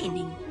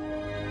beginning.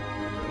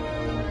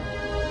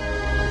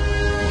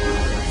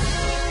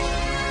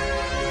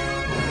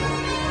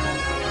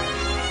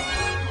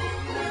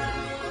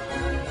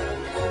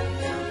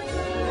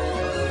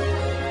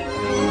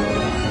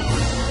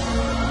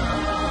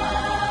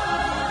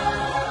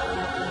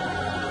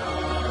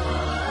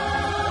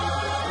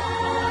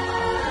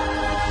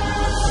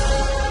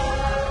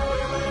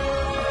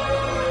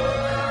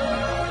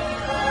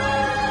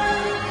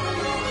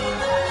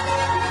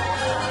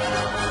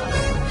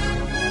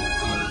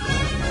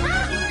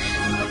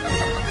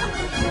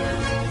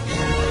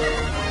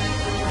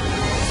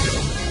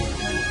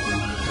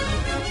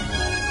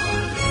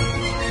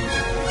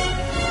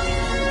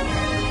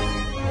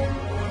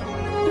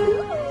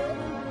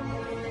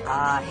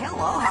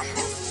 Hello.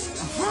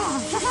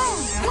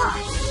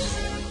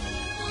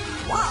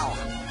 Wow.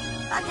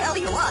 I tell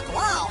you what,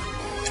 wow.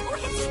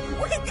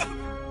 Look at that.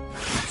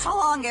 So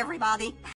long, everybody.